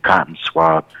your cotton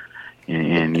swab.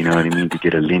 And you know what I mean, to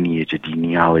get a lineage, a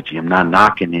genealogy. I'm not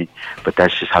knocking it, but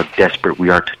that's just how desperate we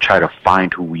are to try to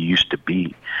find who we used to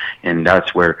be. And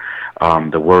that's where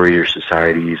the warrior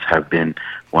societies have been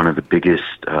one of the biggest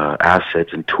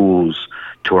assets and tools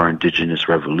to our indigenous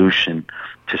revolution,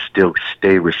 to still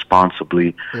stay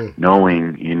responsibly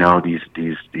knowing, these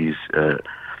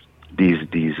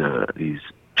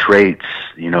traits,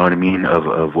 you know what I mean,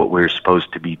 of what we're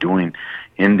supposed to be doing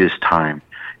in this time.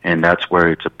 And that's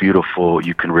where it's a beautiful,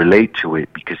 you can relate to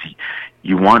it because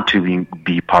you want to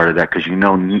be part of that, because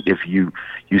if you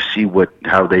see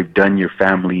how they've done your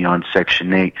family on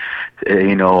Section 8,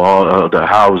 all the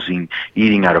housing,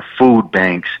 eating out of food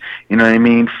banks, you know what I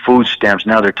mean, food stamps.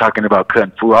 Now they're talking about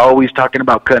cutting food, always talking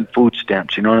about cutting food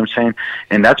stamps, you know what I'm saying?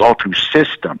 And that's all through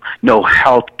system, no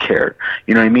health care,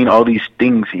 you know what I mean, all these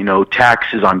things,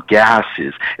 taxes on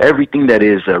gases, everything that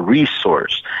is a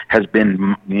resource has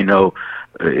been,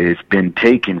 it's been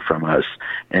taken from us,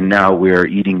 and now we're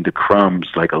eating the crumbs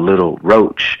like a little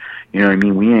roach. You know what I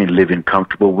mean? We ain't living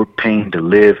comfortable. We're paying to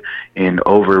live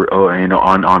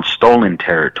on stolen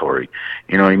territory.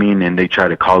 You know what I mean? And they try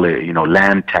to call it,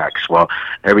 land tax. Well,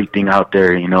 everything out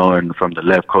there, and from the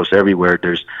left coast everywhere,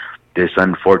 there's this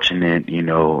unfortunate,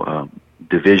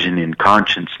 division in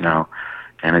conscience now.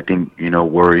 And I think, the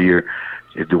warrior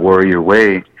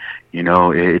way,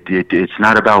 it's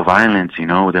not about violence,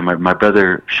 my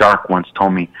brother Shark once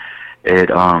told me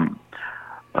a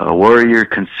warrior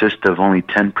consists of only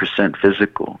 10%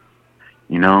 physical,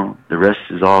 the rest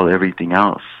is everything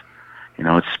else,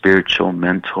 it's spiritual,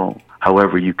 mental,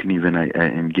 however you can even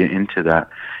and get into that.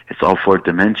 It's all fourth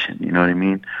dimension, you know what I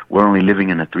mean? We're only living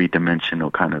in a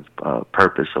three-dimensional kind of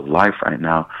purpose of life right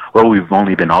now, where we've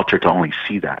only been altered to only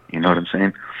see that, you know what I'm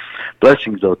saying?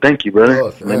 Blessings, though. Thank you, brother.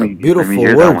 Oh,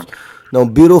 beautiful words. No,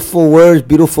 beautiful words,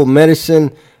 beautiful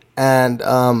medicine, and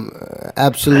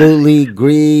absolutely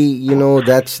agree.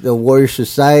 That's the warrior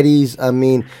societies. I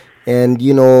mean, and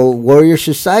warrior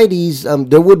societies.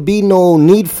 There would be no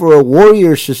need for a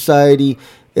warrior society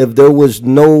if there was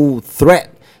no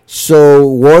threat. So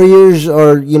warriors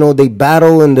are,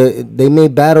 they may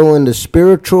battle in the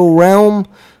spiritual realm.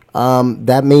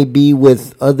 That may be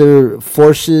with other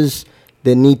forces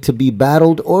that need to be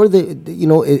battled, or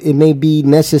it may be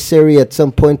necessary at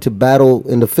some point to battle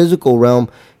in the physical realm.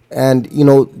 And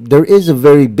there is a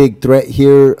very big threat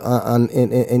here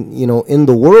in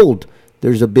the world.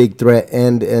 There's a big threat,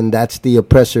 and that's the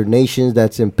oppressor nations.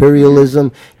 That's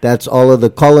imperialism. That's all of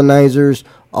the colonizers.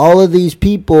 All of these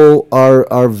people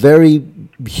are very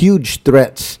huge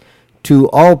threats to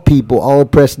all people, all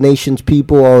oppressed nations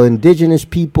people, all indigenous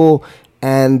people.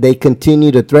 And they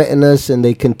continue to threaten us, and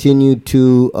they continue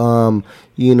to,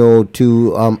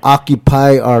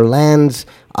 occupy our lands,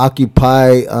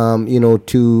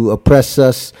 to oppress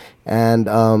us, and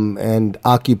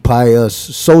occupy us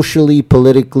socially,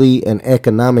 politically, and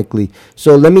economically.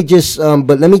 So let me just,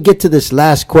 but let me get to this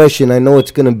last question. I know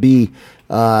it's going to be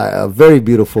a very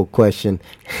beautiful question,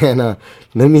 and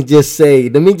let me just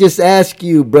ask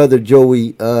you, Brother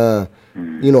Joey,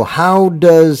 how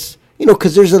does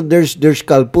because there's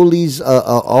Calpulis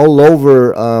all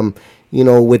over,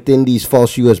 within these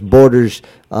false U.S. borders,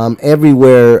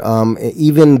 everywhere,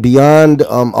 even beyond,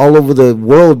 all over the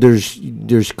world. There's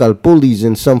Calpulis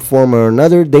in some form or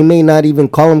another. They may not even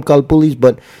call them Calpulis,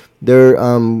 but they're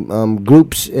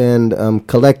groups and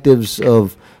collectives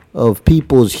of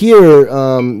peoples here.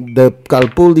 The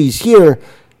Calpulis here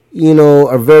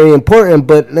are very important.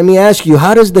 But let me ask you,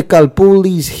 how does the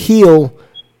Calpulis heal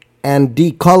and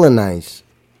decolonize?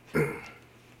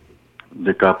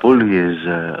 The Calpuli is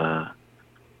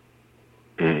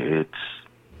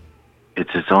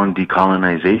it's its own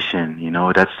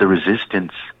decolonization. That's the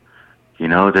resistance.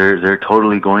 They're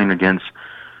totally going against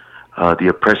the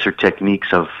oppressor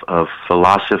techniques of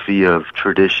philosophy of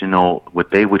traditional,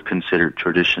 what they would consider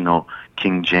traditional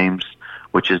King James,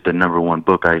 which is the number one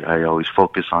book I always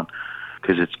focus on,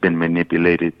 because it's been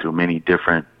manipulated through many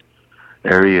different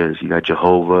areas. You got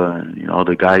Jehovah, and all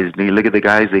the guys. Look at the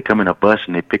guys. They come in a bus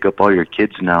and they pick up all your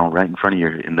kids now, right in front of you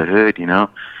in the hood.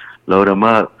 Load them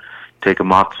up, take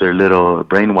them off their little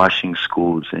brainwashing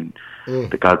schools, and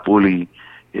the Calpuli.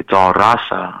 It's all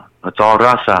raza. It's all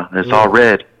raza. It's all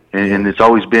red. And it's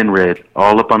always been red.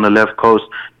 All up on the left coast,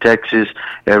 Texas,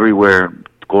 everywhere,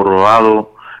 Colorado,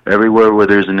 everywhere where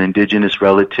there's an indigenous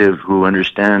relative who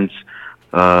understands,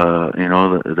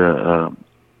 the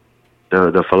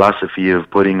philosophy of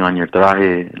putting on your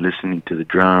traje, listening to the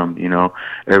drum,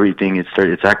 everything.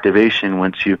 It's activation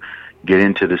once you get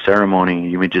into the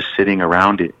ceremony, even just sitting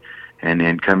around it,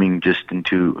 and coming just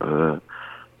into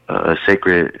a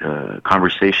sacred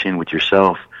conversation with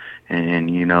yourself, and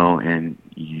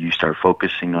you start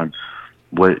focusing on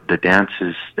what the dance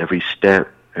is, every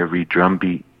step, every drum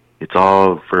beat. It's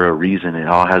all for a reason. It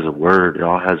all has a word. It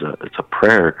all has it's a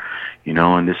prayer,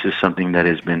 and this is something that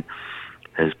has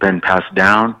been passed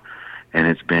down, and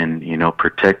it's been,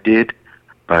 protected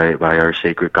by our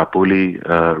sacred Calpuli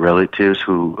relatives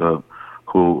who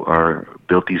are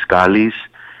built these galis,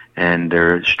 and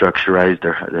they're structurized.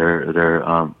 They're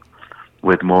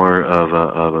with more of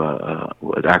a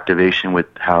activation with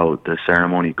how the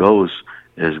ceremony goes.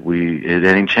 It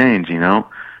ain't changed,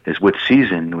 It's with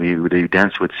season. They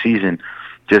dance with season,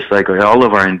 just like all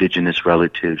of our indigenous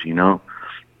relatives,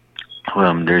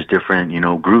 There's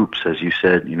different, groups, as you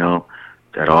said,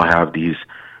 that all have these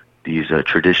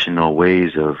traditional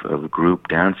ways of group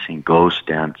dancing, ghost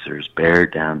dancers, bear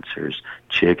dancers,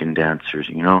 chicken dancers,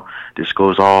 This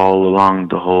goes all along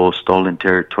the whole stolen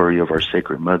territory of our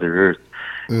sacred Mother Earth,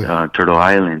 Turtle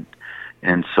Island.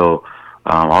 And so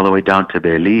all the way down to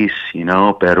Belize,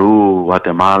 Peru,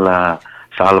 Guatemala,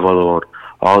 Salvador,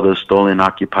 all those stolen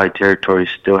occupied territories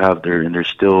still have and they're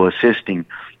still assisting,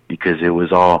 because it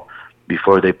was all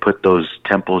before they put those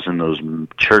temples and those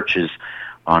churches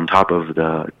on top of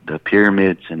the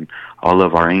pyramids and all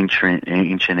of our ancient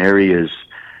areas,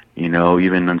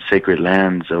 even on sacred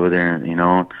lands over there,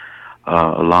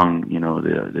 along,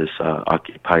 this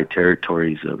occupied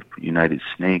territories of United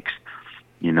Snakes.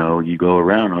 You go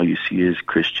around, all you see is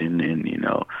Christian and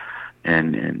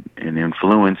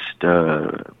influenced.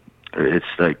 It's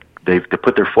like they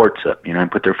put their forts up,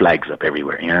 and put their flags up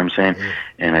everywhere. You know what I'm saying?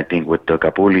 And I think with the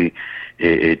Calpuli,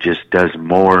 it just does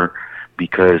more,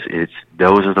 because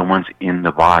those are the ones in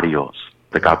the barrios.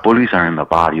 The Calpulis are in the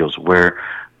barrios where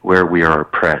we are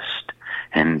oppressed,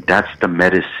 and that's the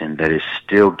medicine that is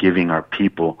still giving our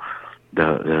people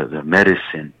the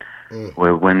medicine.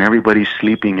 Where when everybody's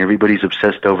sleeping, everybody's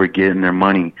obsessed over getting their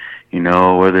money,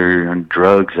 whether on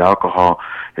drugs, alcohol.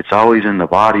 It's always in the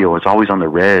barrio. It's always on the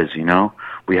res.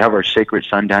 We have our sacred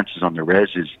sun dances on the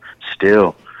reses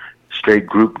still, straight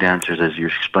group dancers, as you're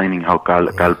explaining how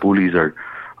Calpulis are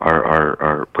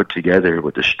put together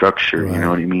with the structure. Right. You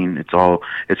know what I mean? It's all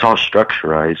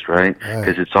structurized, right?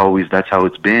 Because that's how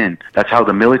it's been. That's how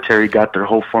the military got their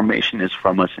whole formation, is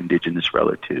from us indigenous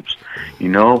relatives.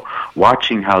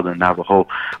 Watching how the Navajo,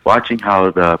 watching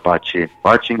how the Apache,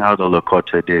 watching how the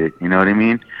Lakota did it. You know what I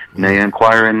mean? And they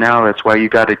inquiring now. That's why you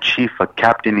got a chief, a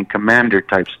captain, and commander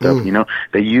type stuff.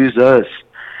 They use us.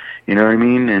 You know what I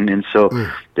mean? And so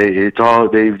they've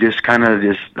just kind of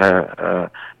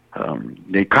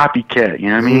they copycat, you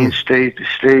know what I mean? Straight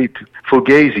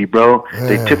fugazi, bro.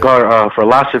 They took our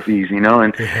philosophies, and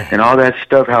all that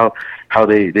stuff. How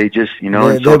they just,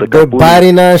 they're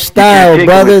biting our style,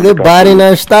 brother. They're biting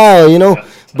our style,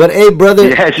 But hey,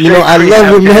 brother, I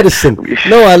love your medicine.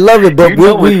 No, I love it, but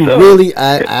we really,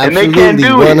 and they can't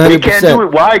do it. 100%. They can't do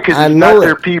it. Why? Because it's not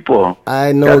their people.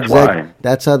 I know that's exactly. Why.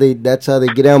 That's how they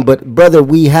get down. But brother,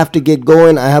 we have to get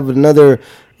going. I have another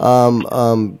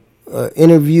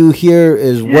interview here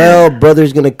as well.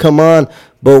 Brother's gonna come on,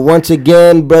 but once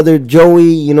again, brother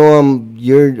Joey,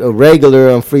 you're a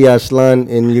regular on Free Aztlán,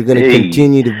 and you're gonna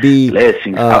continue to be.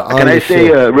 Blessings. Can I say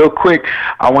real quick?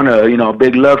 I want to,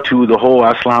 big love to the whole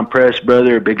Aztlán press,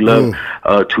 brother. Big love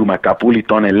to my Capuli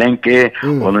Tonelenque,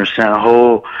 Owner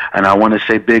Sanjo, and I want to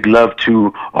say big love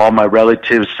to all my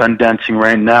relatives sun dancing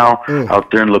right now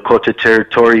out there in Lakota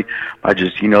territory. I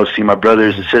just, see my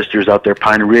brothers and sisters out there,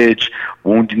 Pine Ridge,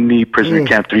 Wounded Knee, Prisoner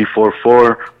Camp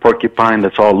 344, Porcupine.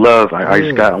 That's all love.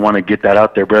 I want to get that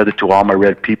out there, brother, to all my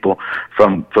red people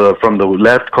from the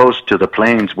left coast to the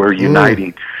plains. We're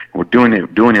uniting. We're doing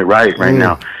it right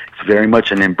now. It's very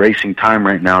much an embracing time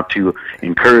right now to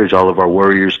encourage all of our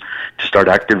warriors to start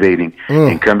activating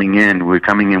and coming in. We're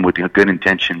coming in with a good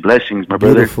intention. Blessings, my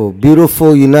brother.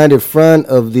 Beautiful united front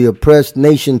of the oppressed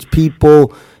nations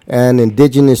people and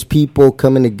indigenous people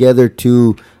coming together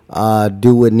to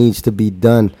do what needs to be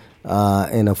done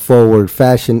in a forward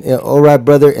fashion. All right,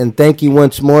 brother, and thank you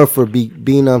once more for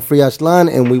being on Free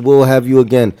Aztlan, and we will have you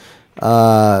again.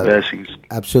 Blessings.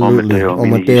 Absolutely.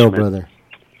 Omateo, brother.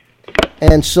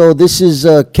 And so this is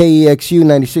KEXU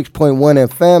 96.1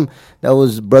 FM. That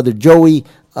was Brother Joey.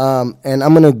 And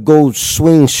I'm going to go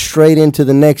swing straight into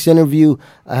the next interview.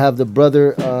 I have the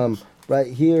brother right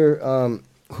here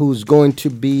who's going to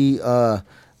be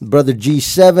Brother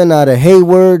G7 out of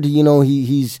Hayward. You know,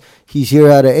 he's here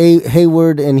out of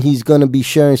Hayward, and he's going to be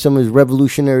sharing some of his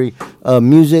revolutionary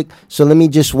music. So let me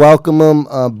just welcome him,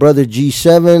 Brother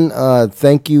G7.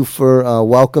 Thank you for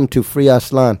welcome to Free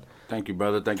Aztlan. Thank you,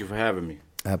 brother. Thank you for having me.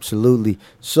 Absolutely.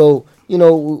 So, you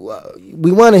know,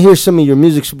 we want to hear some of your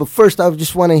music. But first, I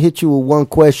just want to hit you with one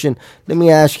question. Let me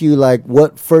ask you, like,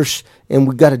 what first, and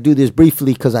we got to do this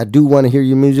briefly because I do want to hear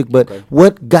your music, but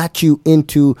what got you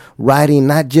into writing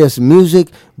not just music,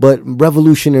 but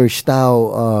revolutionary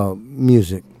style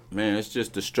music? Man, it's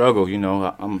just the struggle, you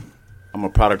know. I'm a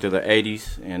product of the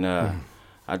 80s, and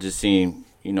I just seen,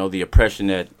 you know, the oppression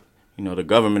that, you know, the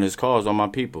government has caused on my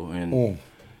people.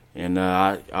 And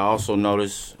I also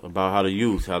notice about how the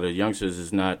youth, how the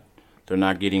youngsters they're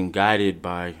not getting guided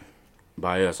by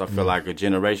us. I feel like a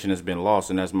generation has been lost,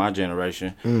 and that's my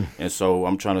generation. And so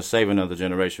I'm trying to save another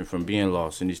generation from being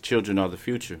lost. And these children are the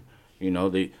future, you know,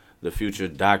 the future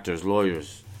doctors,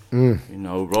 lawyers, you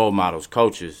know, role models,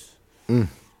 coaches,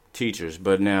 teachers.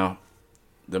 But now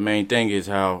the main thing is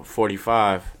how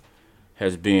 45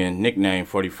 has been nicknamed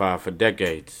 45 for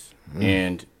decades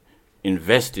and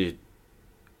invested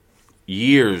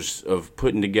years of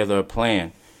putting together a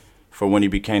plan for when he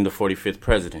became the 45th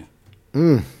president.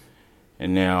 And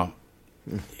now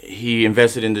he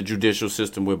invested in the judicial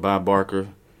system with Bob Barker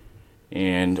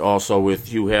and also with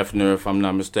Hugh Hefner, if I'm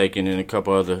not mistaken, and a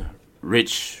couple other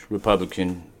rich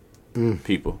Republican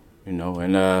people, you know.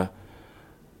 And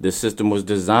the system was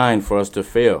designed for us to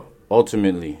fail.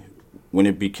 Ultimately, when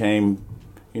it became,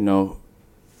 you know,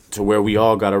 to where we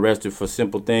all got arrested for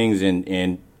simple things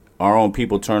and our own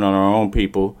people turn on our own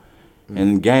people,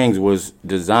 and gangs was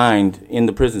designed in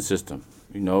the prison system.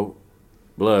 You know,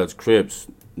 Bloods, Crips,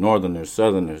 Northerners,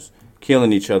 Southerners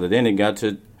killing each other. Then it got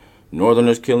to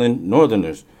Northerners killing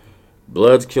Northerners,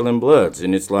 Bloods killing Bloods,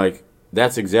 and it's like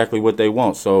that's exactly what they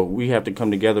want. So we have to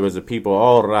come together as a people,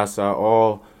 all raza,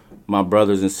 all my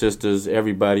brothers and sisters,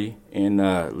 everybody, and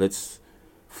let's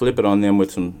flip it on them with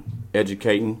some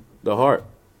educating the heart.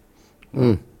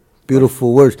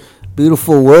 Beautiful words.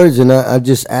 Beautiful words, and I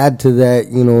just add to that,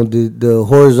 you know, the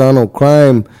horizontal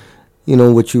crime, you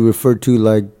know, what you refer to,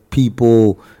 like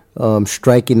people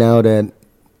striking out at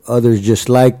others just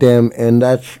like them, and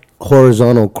that's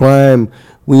horizontal crime.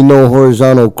 We know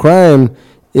horizontal crime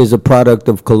is a product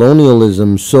of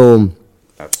colonialism, so,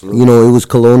 absolutely, you know, it was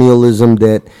colonialism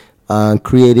that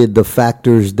created the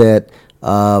factors that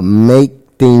make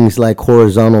things like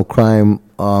horizontal crime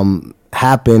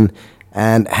happen.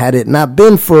 And had it not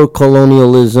been for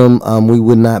colonialism, we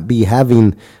would not be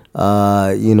having,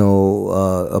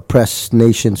 oppressed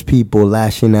nations people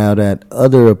lashing out at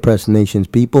other oppressed nations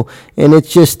people. And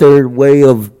it's just their way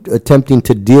of attempting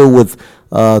to deal with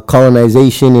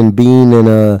colonization and being in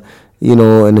a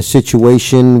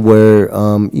situation where,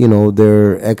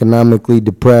 they're economically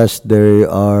depressed, they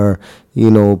are,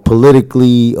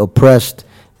 politically oppressed,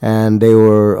 and they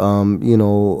were,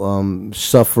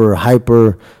 suffer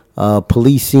hyper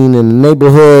policing in the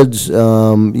neighborhoods,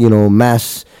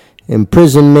 mass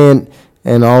imprisonment,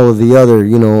 and all of the other,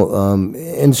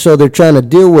 and so they're trying to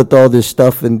deal with all this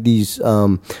stuff and these,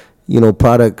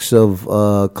 products of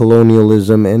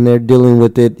colonialism, and they're dealing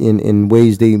with it in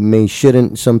ways they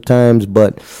shouldn't sometimes,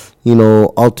 but,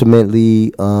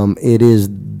 ultimately, it is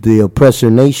the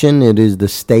oppressor nation, it is the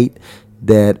state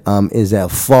that is at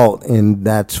fault, and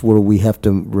that's where we have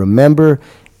to remember.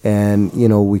 And,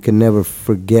 we can never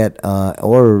forget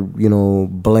or,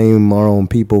 blame our own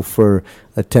people for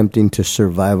attempting to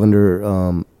survive under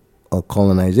a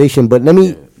colonization. But let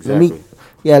me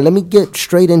get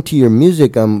straight into your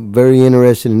music. I'm very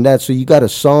interested in that. So you got a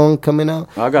song coming out?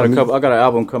 I got an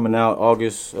album coming out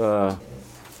August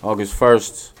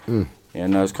 1st,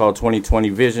 and it's called 2020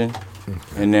 Vision.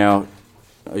 And now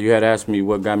you had asked me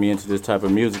what got me into this type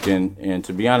of music, and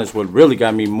to be honest, what really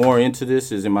got me more into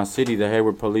this is in my city, the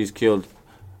Hayward police killed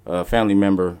a family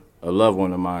member, a loved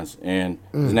one of mine, and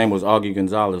his name was Augie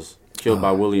Gonzalez, killed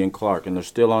by Willie and Clark, and they're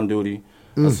still on duty.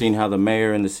 I've seen how the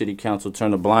mayor and the city council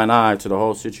turned a blind eye to the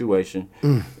whole situation,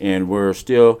 and we're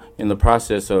still in the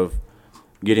process of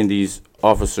getting these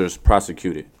officers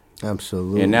prosecuted.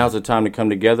 Absolutely. And now's the time to come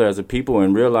together as a people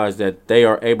and realize that they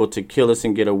are able to kill us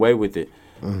and get away with it.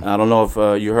 I don't know if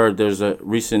you heard, there's a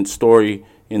recent story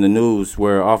in the news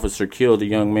where an officer killed a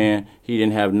young man. He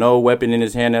didn't have no weapon in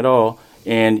his hand at all,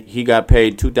 and he got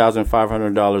paid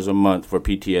 $2,500 a month for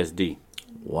PTSD.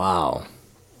 Wow.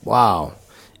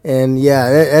 And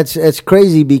yeah, that's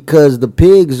crazy because the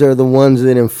pigs are the ones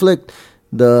that inflict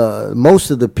the most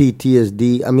of the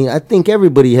PTSD. I mean, I think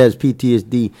everybody has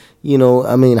PTSD. You know,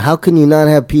 I mean, how can you not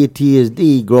have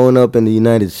PTSD growing up in the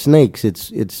United Snakes? It's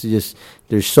just,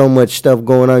 there's so much stuff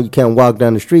going on. You can't walk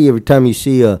down the street. Every time you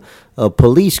see a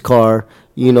police car,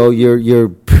 you know, your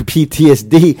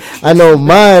PTSD. I know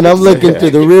mine. I'm looking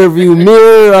through the rearview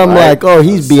mirror. I'm like, oh,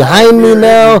 he's behind me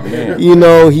now. You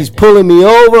know, he's pulling me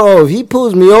over. Oh, if he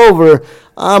pulls me over,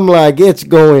 I'm like, it's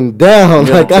going down.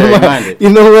 Like, I'm like, you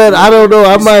know what? I don't know.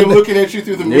 I might looking at you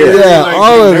through the mirror. Yeah, like,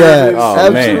 all of that. Oh,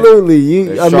 absolutely.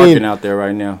 Man. I mean, out there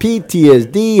right now.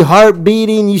 PTSD, heart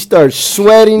beating. You start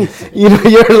sweating. You know,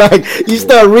 you're like, you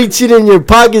start reaching in your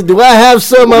pockets. Do I have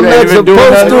something I'm not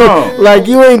supposed to? Wrong. Like,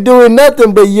 you ain't doing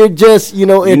nothing, but you're just, you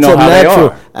know, it's a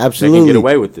natural. Absolutely, they can get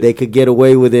away with it. They could get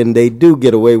away with it, and they do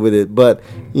get away with it. But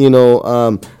you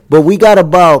know, but we got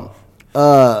about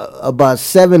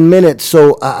 7 minutes,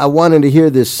 so I wanted to hear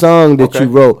this song that you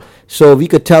wrote. So if you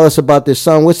could tell us about this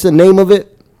song, what's the name of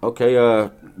it? Okay,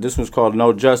 this one's called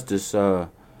No Justice.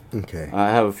 Okay. I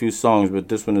have a few songs, but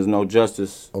this one is No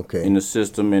Justice in the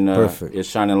system, and it's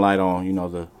shining light on, you know,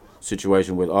 the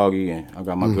situation with Augie, and I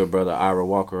got my good brother Ira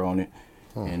Walker on it.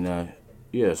 And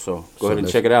yeah, so go ahead and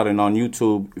check it out. And on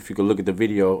YouTube, if you could look at the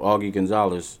video, Augie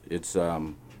Gonzalez, it's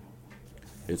on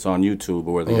YouTube,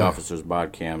 where the officer's body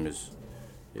cam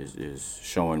is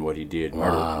showing what he did,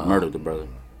 murdered the brother.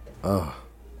 Oh,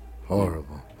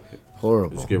 horrible.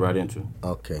 Let's get right into it.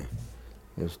 Okay,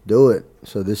 let's do it.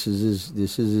 So this is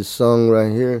his song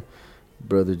right here,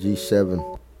 Brother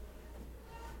G7.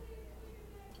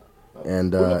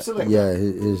 And yeah,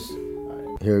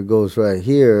 here it goes right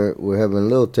here. We're having a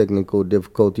little technical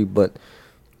difficulty, but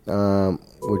we're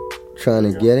trying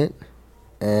to get it,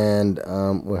 and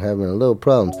we're having a little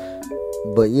problems.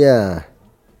 But yeah,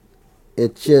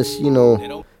 it's just, you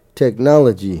know,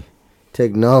 technology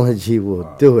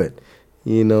will do it,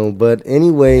 you know. But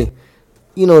anyway,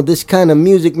 you know, this kind of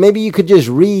music, maybe you could just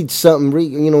read something,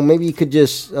 you know, maybe you could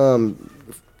just go,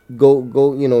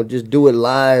 you know, just do it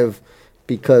live,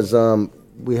 because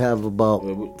we have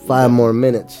about 5 more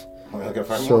minutes.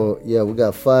 Yeah, we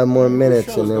got 5 more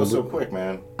minutes, and then so quick,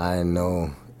 man. I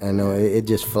know. It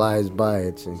just flies by.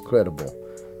 It's incredible.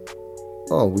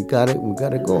 Oh, we got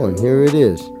it going. Here it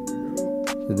is.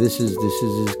 So this is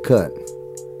his cut.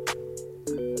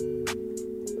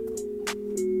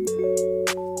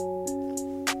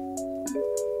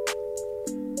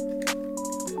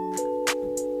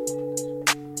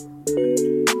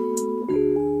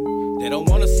 They don't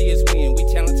want to see us win. We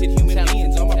talented human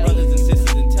beings. All my brothers and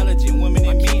sisters, intelligent women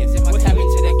and men. What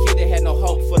happened to that kid that had no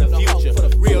hope for the future?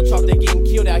 Real talk, they getting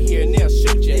killed out here and they'll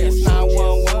shoot you. It's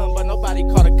 911, but nobody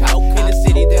caught a cop. In the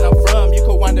city that I'm from, you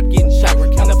could wind up getting shot. When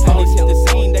the police hit the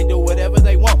scene, they do whatever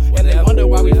they want. And they wonder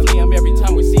why we flee them every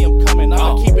time we see them coming.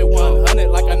 I'ma keep it 100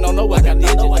 like I know no other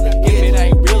digit. If it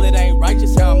ain't real, it ain't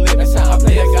righteous how I'm living. I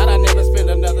pray to God I never spend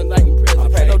another night in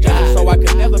prison. No justice, so I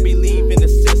could never believe in the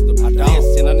system.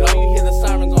 Listen, I know you hear the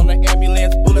sirens on the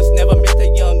ambulance. Bullets never missed a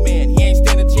young man. He ain't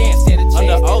stand a chance.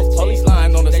 Under oath, police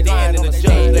lying on the stand, and the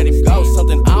judge let him go.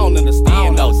 Something I don't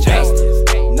understand. No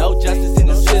justice in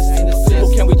the system.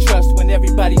 Who can we trust when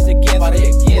everybody's against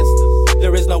us?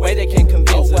 There is no way they can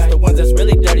convince us. The ones that's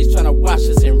really dirty's trying to wash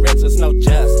us and rinse us. No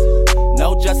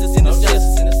justice in the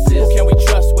system. Who can we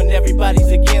trust when everybody's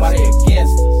against us?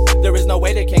 There is no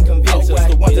way they can convince us.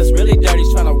 The ones that's really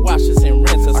dirty's trying to wash us and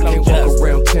rinse us. No justice. I can't walk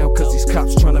around town cause these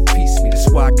cops trying to piece me. That's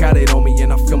why I got it on me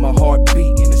and I feel my heart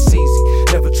beating. It's easy.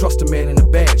 Never trust a man in a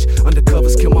badge.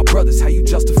 Undercovers kill my brothers. How you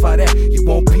justify that? You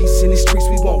want peace in these streets,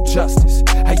 we want justice.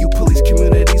 How you police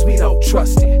communities, we don't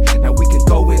trust it. Now we can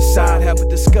go inside, have a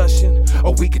discussion,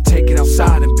 or we can take it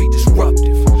outside and be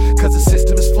disruptive. Cause the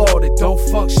system is flawed, it don't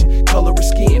function. Color of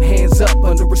skin, hands up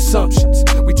under assumptions.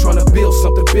 We tryna build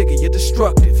something bigger, you're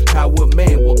destructive. How a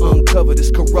man will uncover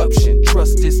this corruption?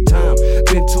 Trust this time,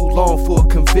 been too long for a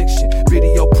conviction.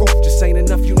 Video proof just ain't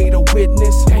enough, you need a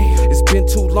witness. It's been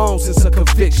too long since a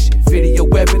conviction. Video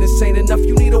evidence ain't enough,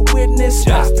 you need a witness.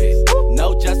 Stop it.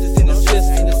 No justice in the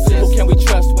system. Who can we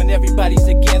trust when everybody's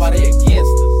against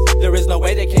us? There is no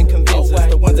way they can convince us.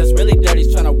 The ones that's really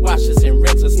dirty's trying to wash us and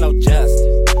rinse us. No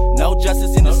justice. No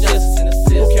justice in the system.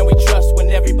 Who can we trust when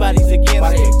everybody's against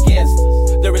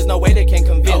us? There is no way they can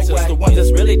convince us. The ones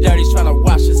that's really dirty's trying to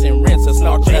wash us and rinse us.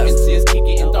 No grievances, keep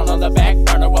getting thrown on the back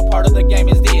burner. What part of the game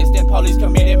is this? Then police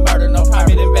committed murder. No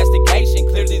private investigation.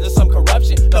 Clearly there's some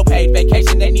corruption. No paid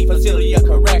vacation. They need facility of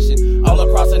correction. All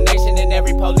across the nation, in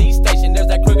every police station, there's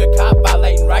that crooked cop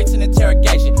violating rights and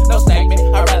interrogation. No statement.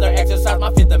 I'd rather exercise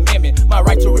my Fifth Amendment. My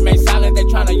right to remain silent. They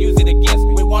trying to use it against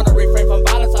me. We want to refrain from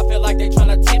violence. I feel like they trying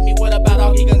to tip me. What about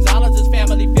Augie Gonzalez? His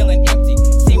family feeling empty.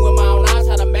 Seen with my own eyes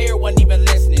how the mayor wasn't even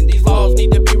listening. These laws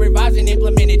need to be revised and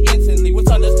implemented instantly. What's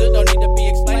understood don't need to be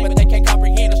explained, but they can't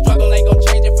comprehend. The struggle ain't gonna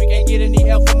change if we can't get any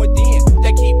help from within.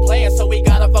 They keep playing, so we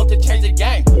gotta vote to change the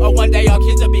game. Or one day our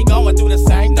kids will be going through the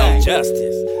same thing. No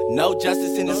justice. No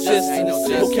justice in the system.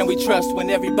 Who can we trust when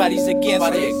everybody's against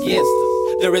us?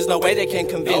 There is no way they can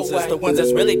convince us. The ones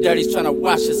that's really dirty's trying to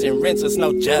wash us and rinse us.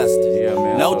 No justice. Yeah,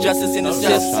 man, no justice in the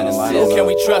system. Who can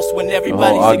we trust when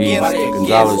everybody's against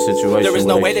Gonzalez situation, there is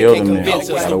no way they can convince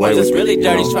us. The ones that's really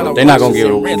dirty's trying to they're not gonna get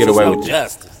away no with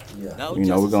justice. You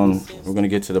know, we're gonna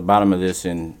get to the bottom of this,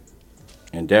 and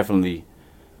definitely,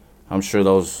 I'm sure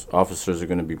those officers are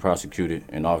gonna be prosecuted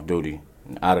and off duty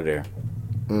and out of there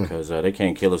because they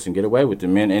can't kill us and get away with it,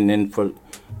 man. And then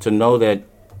to know that.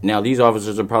 Now, these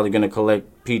officers are probably going to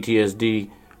collect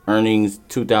PTSD earnings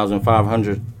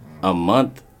 $2,500 a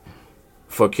month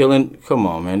for killing. Come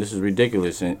on, man, this is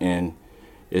ridiculous, and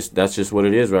that's just what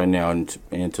it is right now.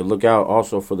 And to look out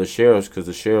also for the sheriffs, because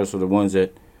the sheriffs are the ones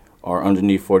that are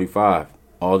underneath 45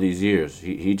 all these years.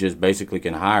 He just basically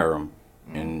can hire them,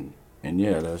 and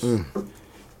yeah,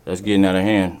 that's getting out of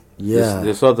hand. Yeah,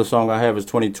 this other song I have is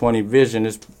 2020 Vision.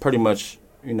 It's pretty much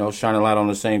shining light on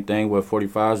the same thing what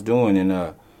 45 is doing,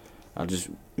 and I just,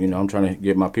 I'm trying to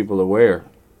get my people aware,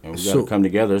 and we got to come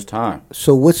together. It's time.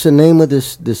 So what's the name of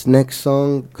this next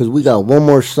song? Because we got one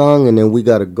more song, and then we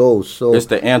got to go. So it's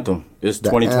the anthem. It's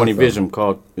 2020 Vision.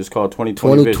 It's called 2020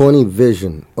 2020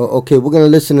 Vision. Okay, we're going to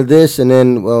listen to this, and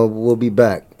then we'll be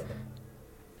back.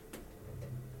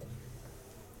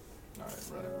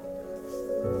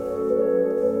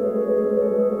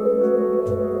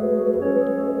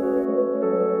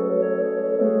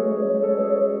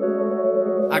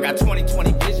 I got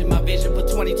 2020 vision, my vision for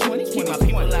 2020. Keep my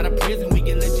people out of prison, we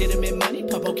get legitimate money.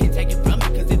 Popo can't take it from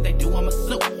me, cause if they do, I'ma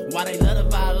sue. Why they love to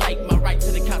violate my right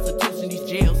to the Constitution? These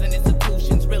jails and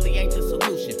institutions really ain't the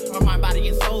solution. Our mind, body,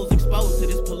 and souls exposed to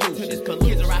this pollution.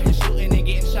 Kids are out here shooting and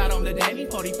getting shot on the daily.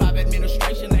 45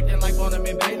 administration acting like Bonham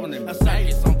and Bailey. A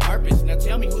circus on purpose, now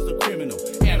tell me who's a criminal.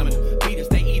 Animal, beat us,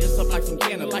 they eat us up like some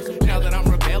cannibals. Now that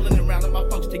I'm rebelling and rounding my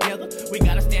folks together, we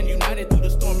gotta stand united through the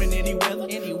storm and any weather.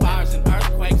 Any wires and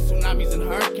earthquakes, tsunamis and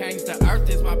hurricanes. The earth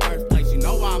is my birthplace. You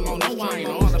know I'm on the train,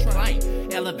 on a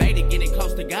plane. Elevated, getting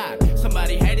close to God.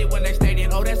 Somebody hated when they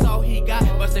stated, oh, that's all he got.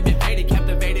 Must have been baited,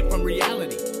 captivated from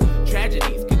reality.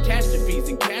 Tragedies, catastrophes,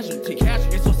 and casualties.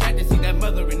 It's so sad to see that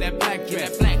mother in that black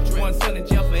dress. One son in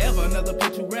jail forever, another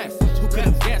put to rest. Who could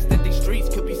have guessed that these streets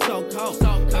could be so cold?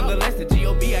 Nonetheless, the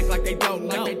G.O.B. act like they don't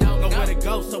know. Know where to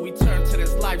go, so we turn to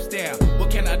this lifestyle.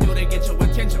 What can I do to get your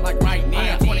attention like right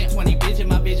now? 2020 vision,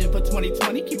 my vision for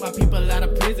 2020. Keep my people out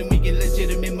of prison, we get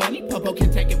legitimate money. Popo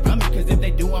can't take it from me, cause if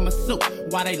they do, I'ma sue.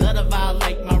 Why they love to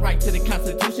violate my right to the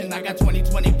Constitution? I got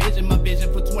 2020 vision, my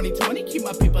vision for 2020. Keep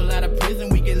my people out of prison,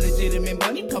 we get legitimate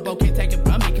money. Popo can't take it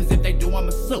from me, cause if they do,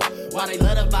 I'ma sue. Why they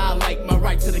love to violate my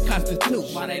right to the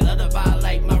Constitution? Why they love to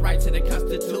violate my right to the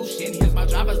Constitution? Here's my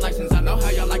driver's license, I know how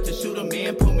y'all like to shoot a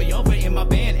man. Pull me over in my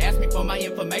van, ask me for my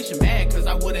information. Mad, cause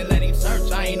I wouldn't let him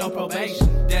search, I ain't on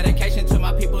probation. Dedication to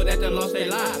my people that done lost their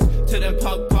lives. To them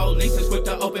police and swift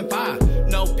to open fire.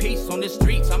 No peace on the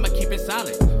streets, I'ma keep it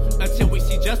solid until we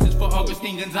see justice for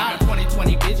Augustine Gonzalez.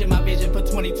 2020 vision, my vision for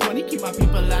 2020. Keep my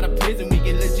people out of prison, we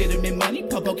get legitimate money.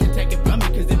 Popo can't take it from me,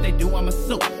 cause if they do, I'ma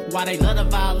sue. Why they love to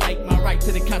violate my right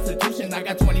to the Constitution? I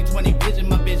got 2020 vision,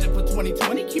 my vision for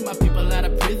 2020. Keep my people out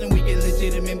of prison, we get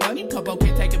legitimate money. Popo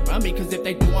can't take it from me, cause if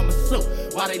they do, I'ma sue.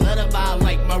 Why they love to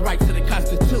violate my right to the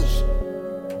Constitution?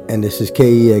 And this is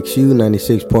KEXU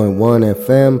 96.1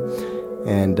 FM,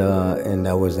 and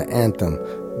that was the anthem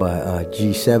by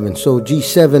G7. So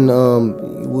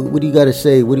G7, what do you got to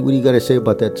say? What do you got to say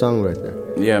about that song right there?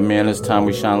 Yeah, man, it's time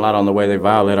we shine light on the way they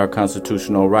violate our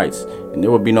constitutional rights. And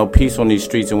there will be no peace on these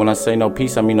streets. And when I say no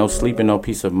peace, I mean no sleep and no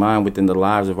peace of mind within the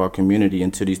lives of our community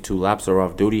until these two laps are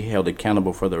off duty, held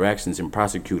accountable for their actions, and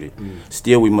prosecuted.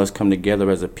 Still, we must come together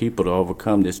as a people to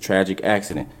overcome this tragic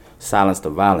accident. silence the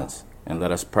violence, and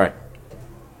let us pray.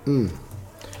 And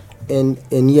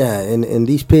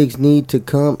these pigs need to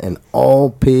come, and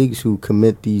all pigs who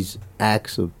commit these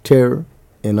acts of terror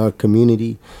in our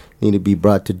community need to be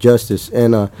brought to justice.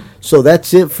 And so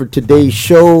that's it for today's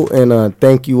show, and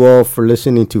thank you all for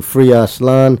listening to Free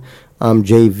Aslan. I'm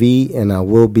JV, and I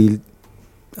will be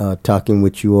talking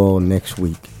with you all next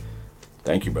week.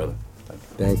 Thank you, brother.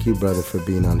 Thank you, brother, for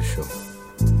being on the show.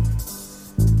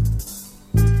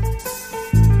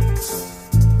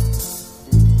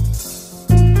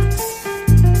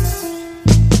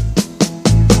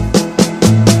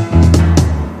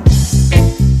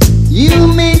 You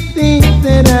may think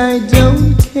that I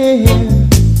don't care,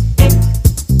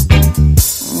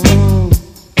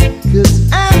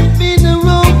 'cause I've been a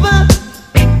rover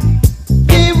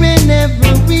here and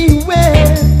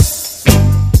everywhere.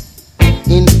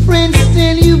 In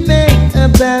Princeton you bet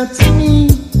about me,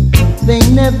 they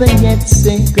never yet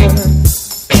say good.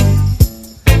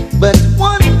 But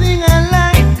one thing I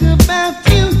like about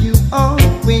you, you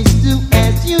always do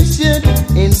as you should,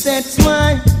 and that's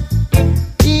why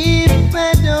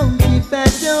if I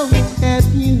don't have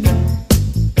you,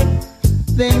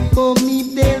 then for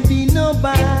me there'll be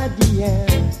nobody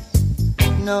else.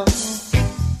 No,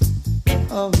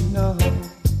 oh no.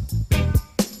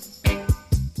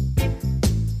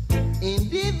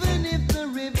 And even if the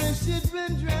river should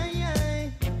run dry,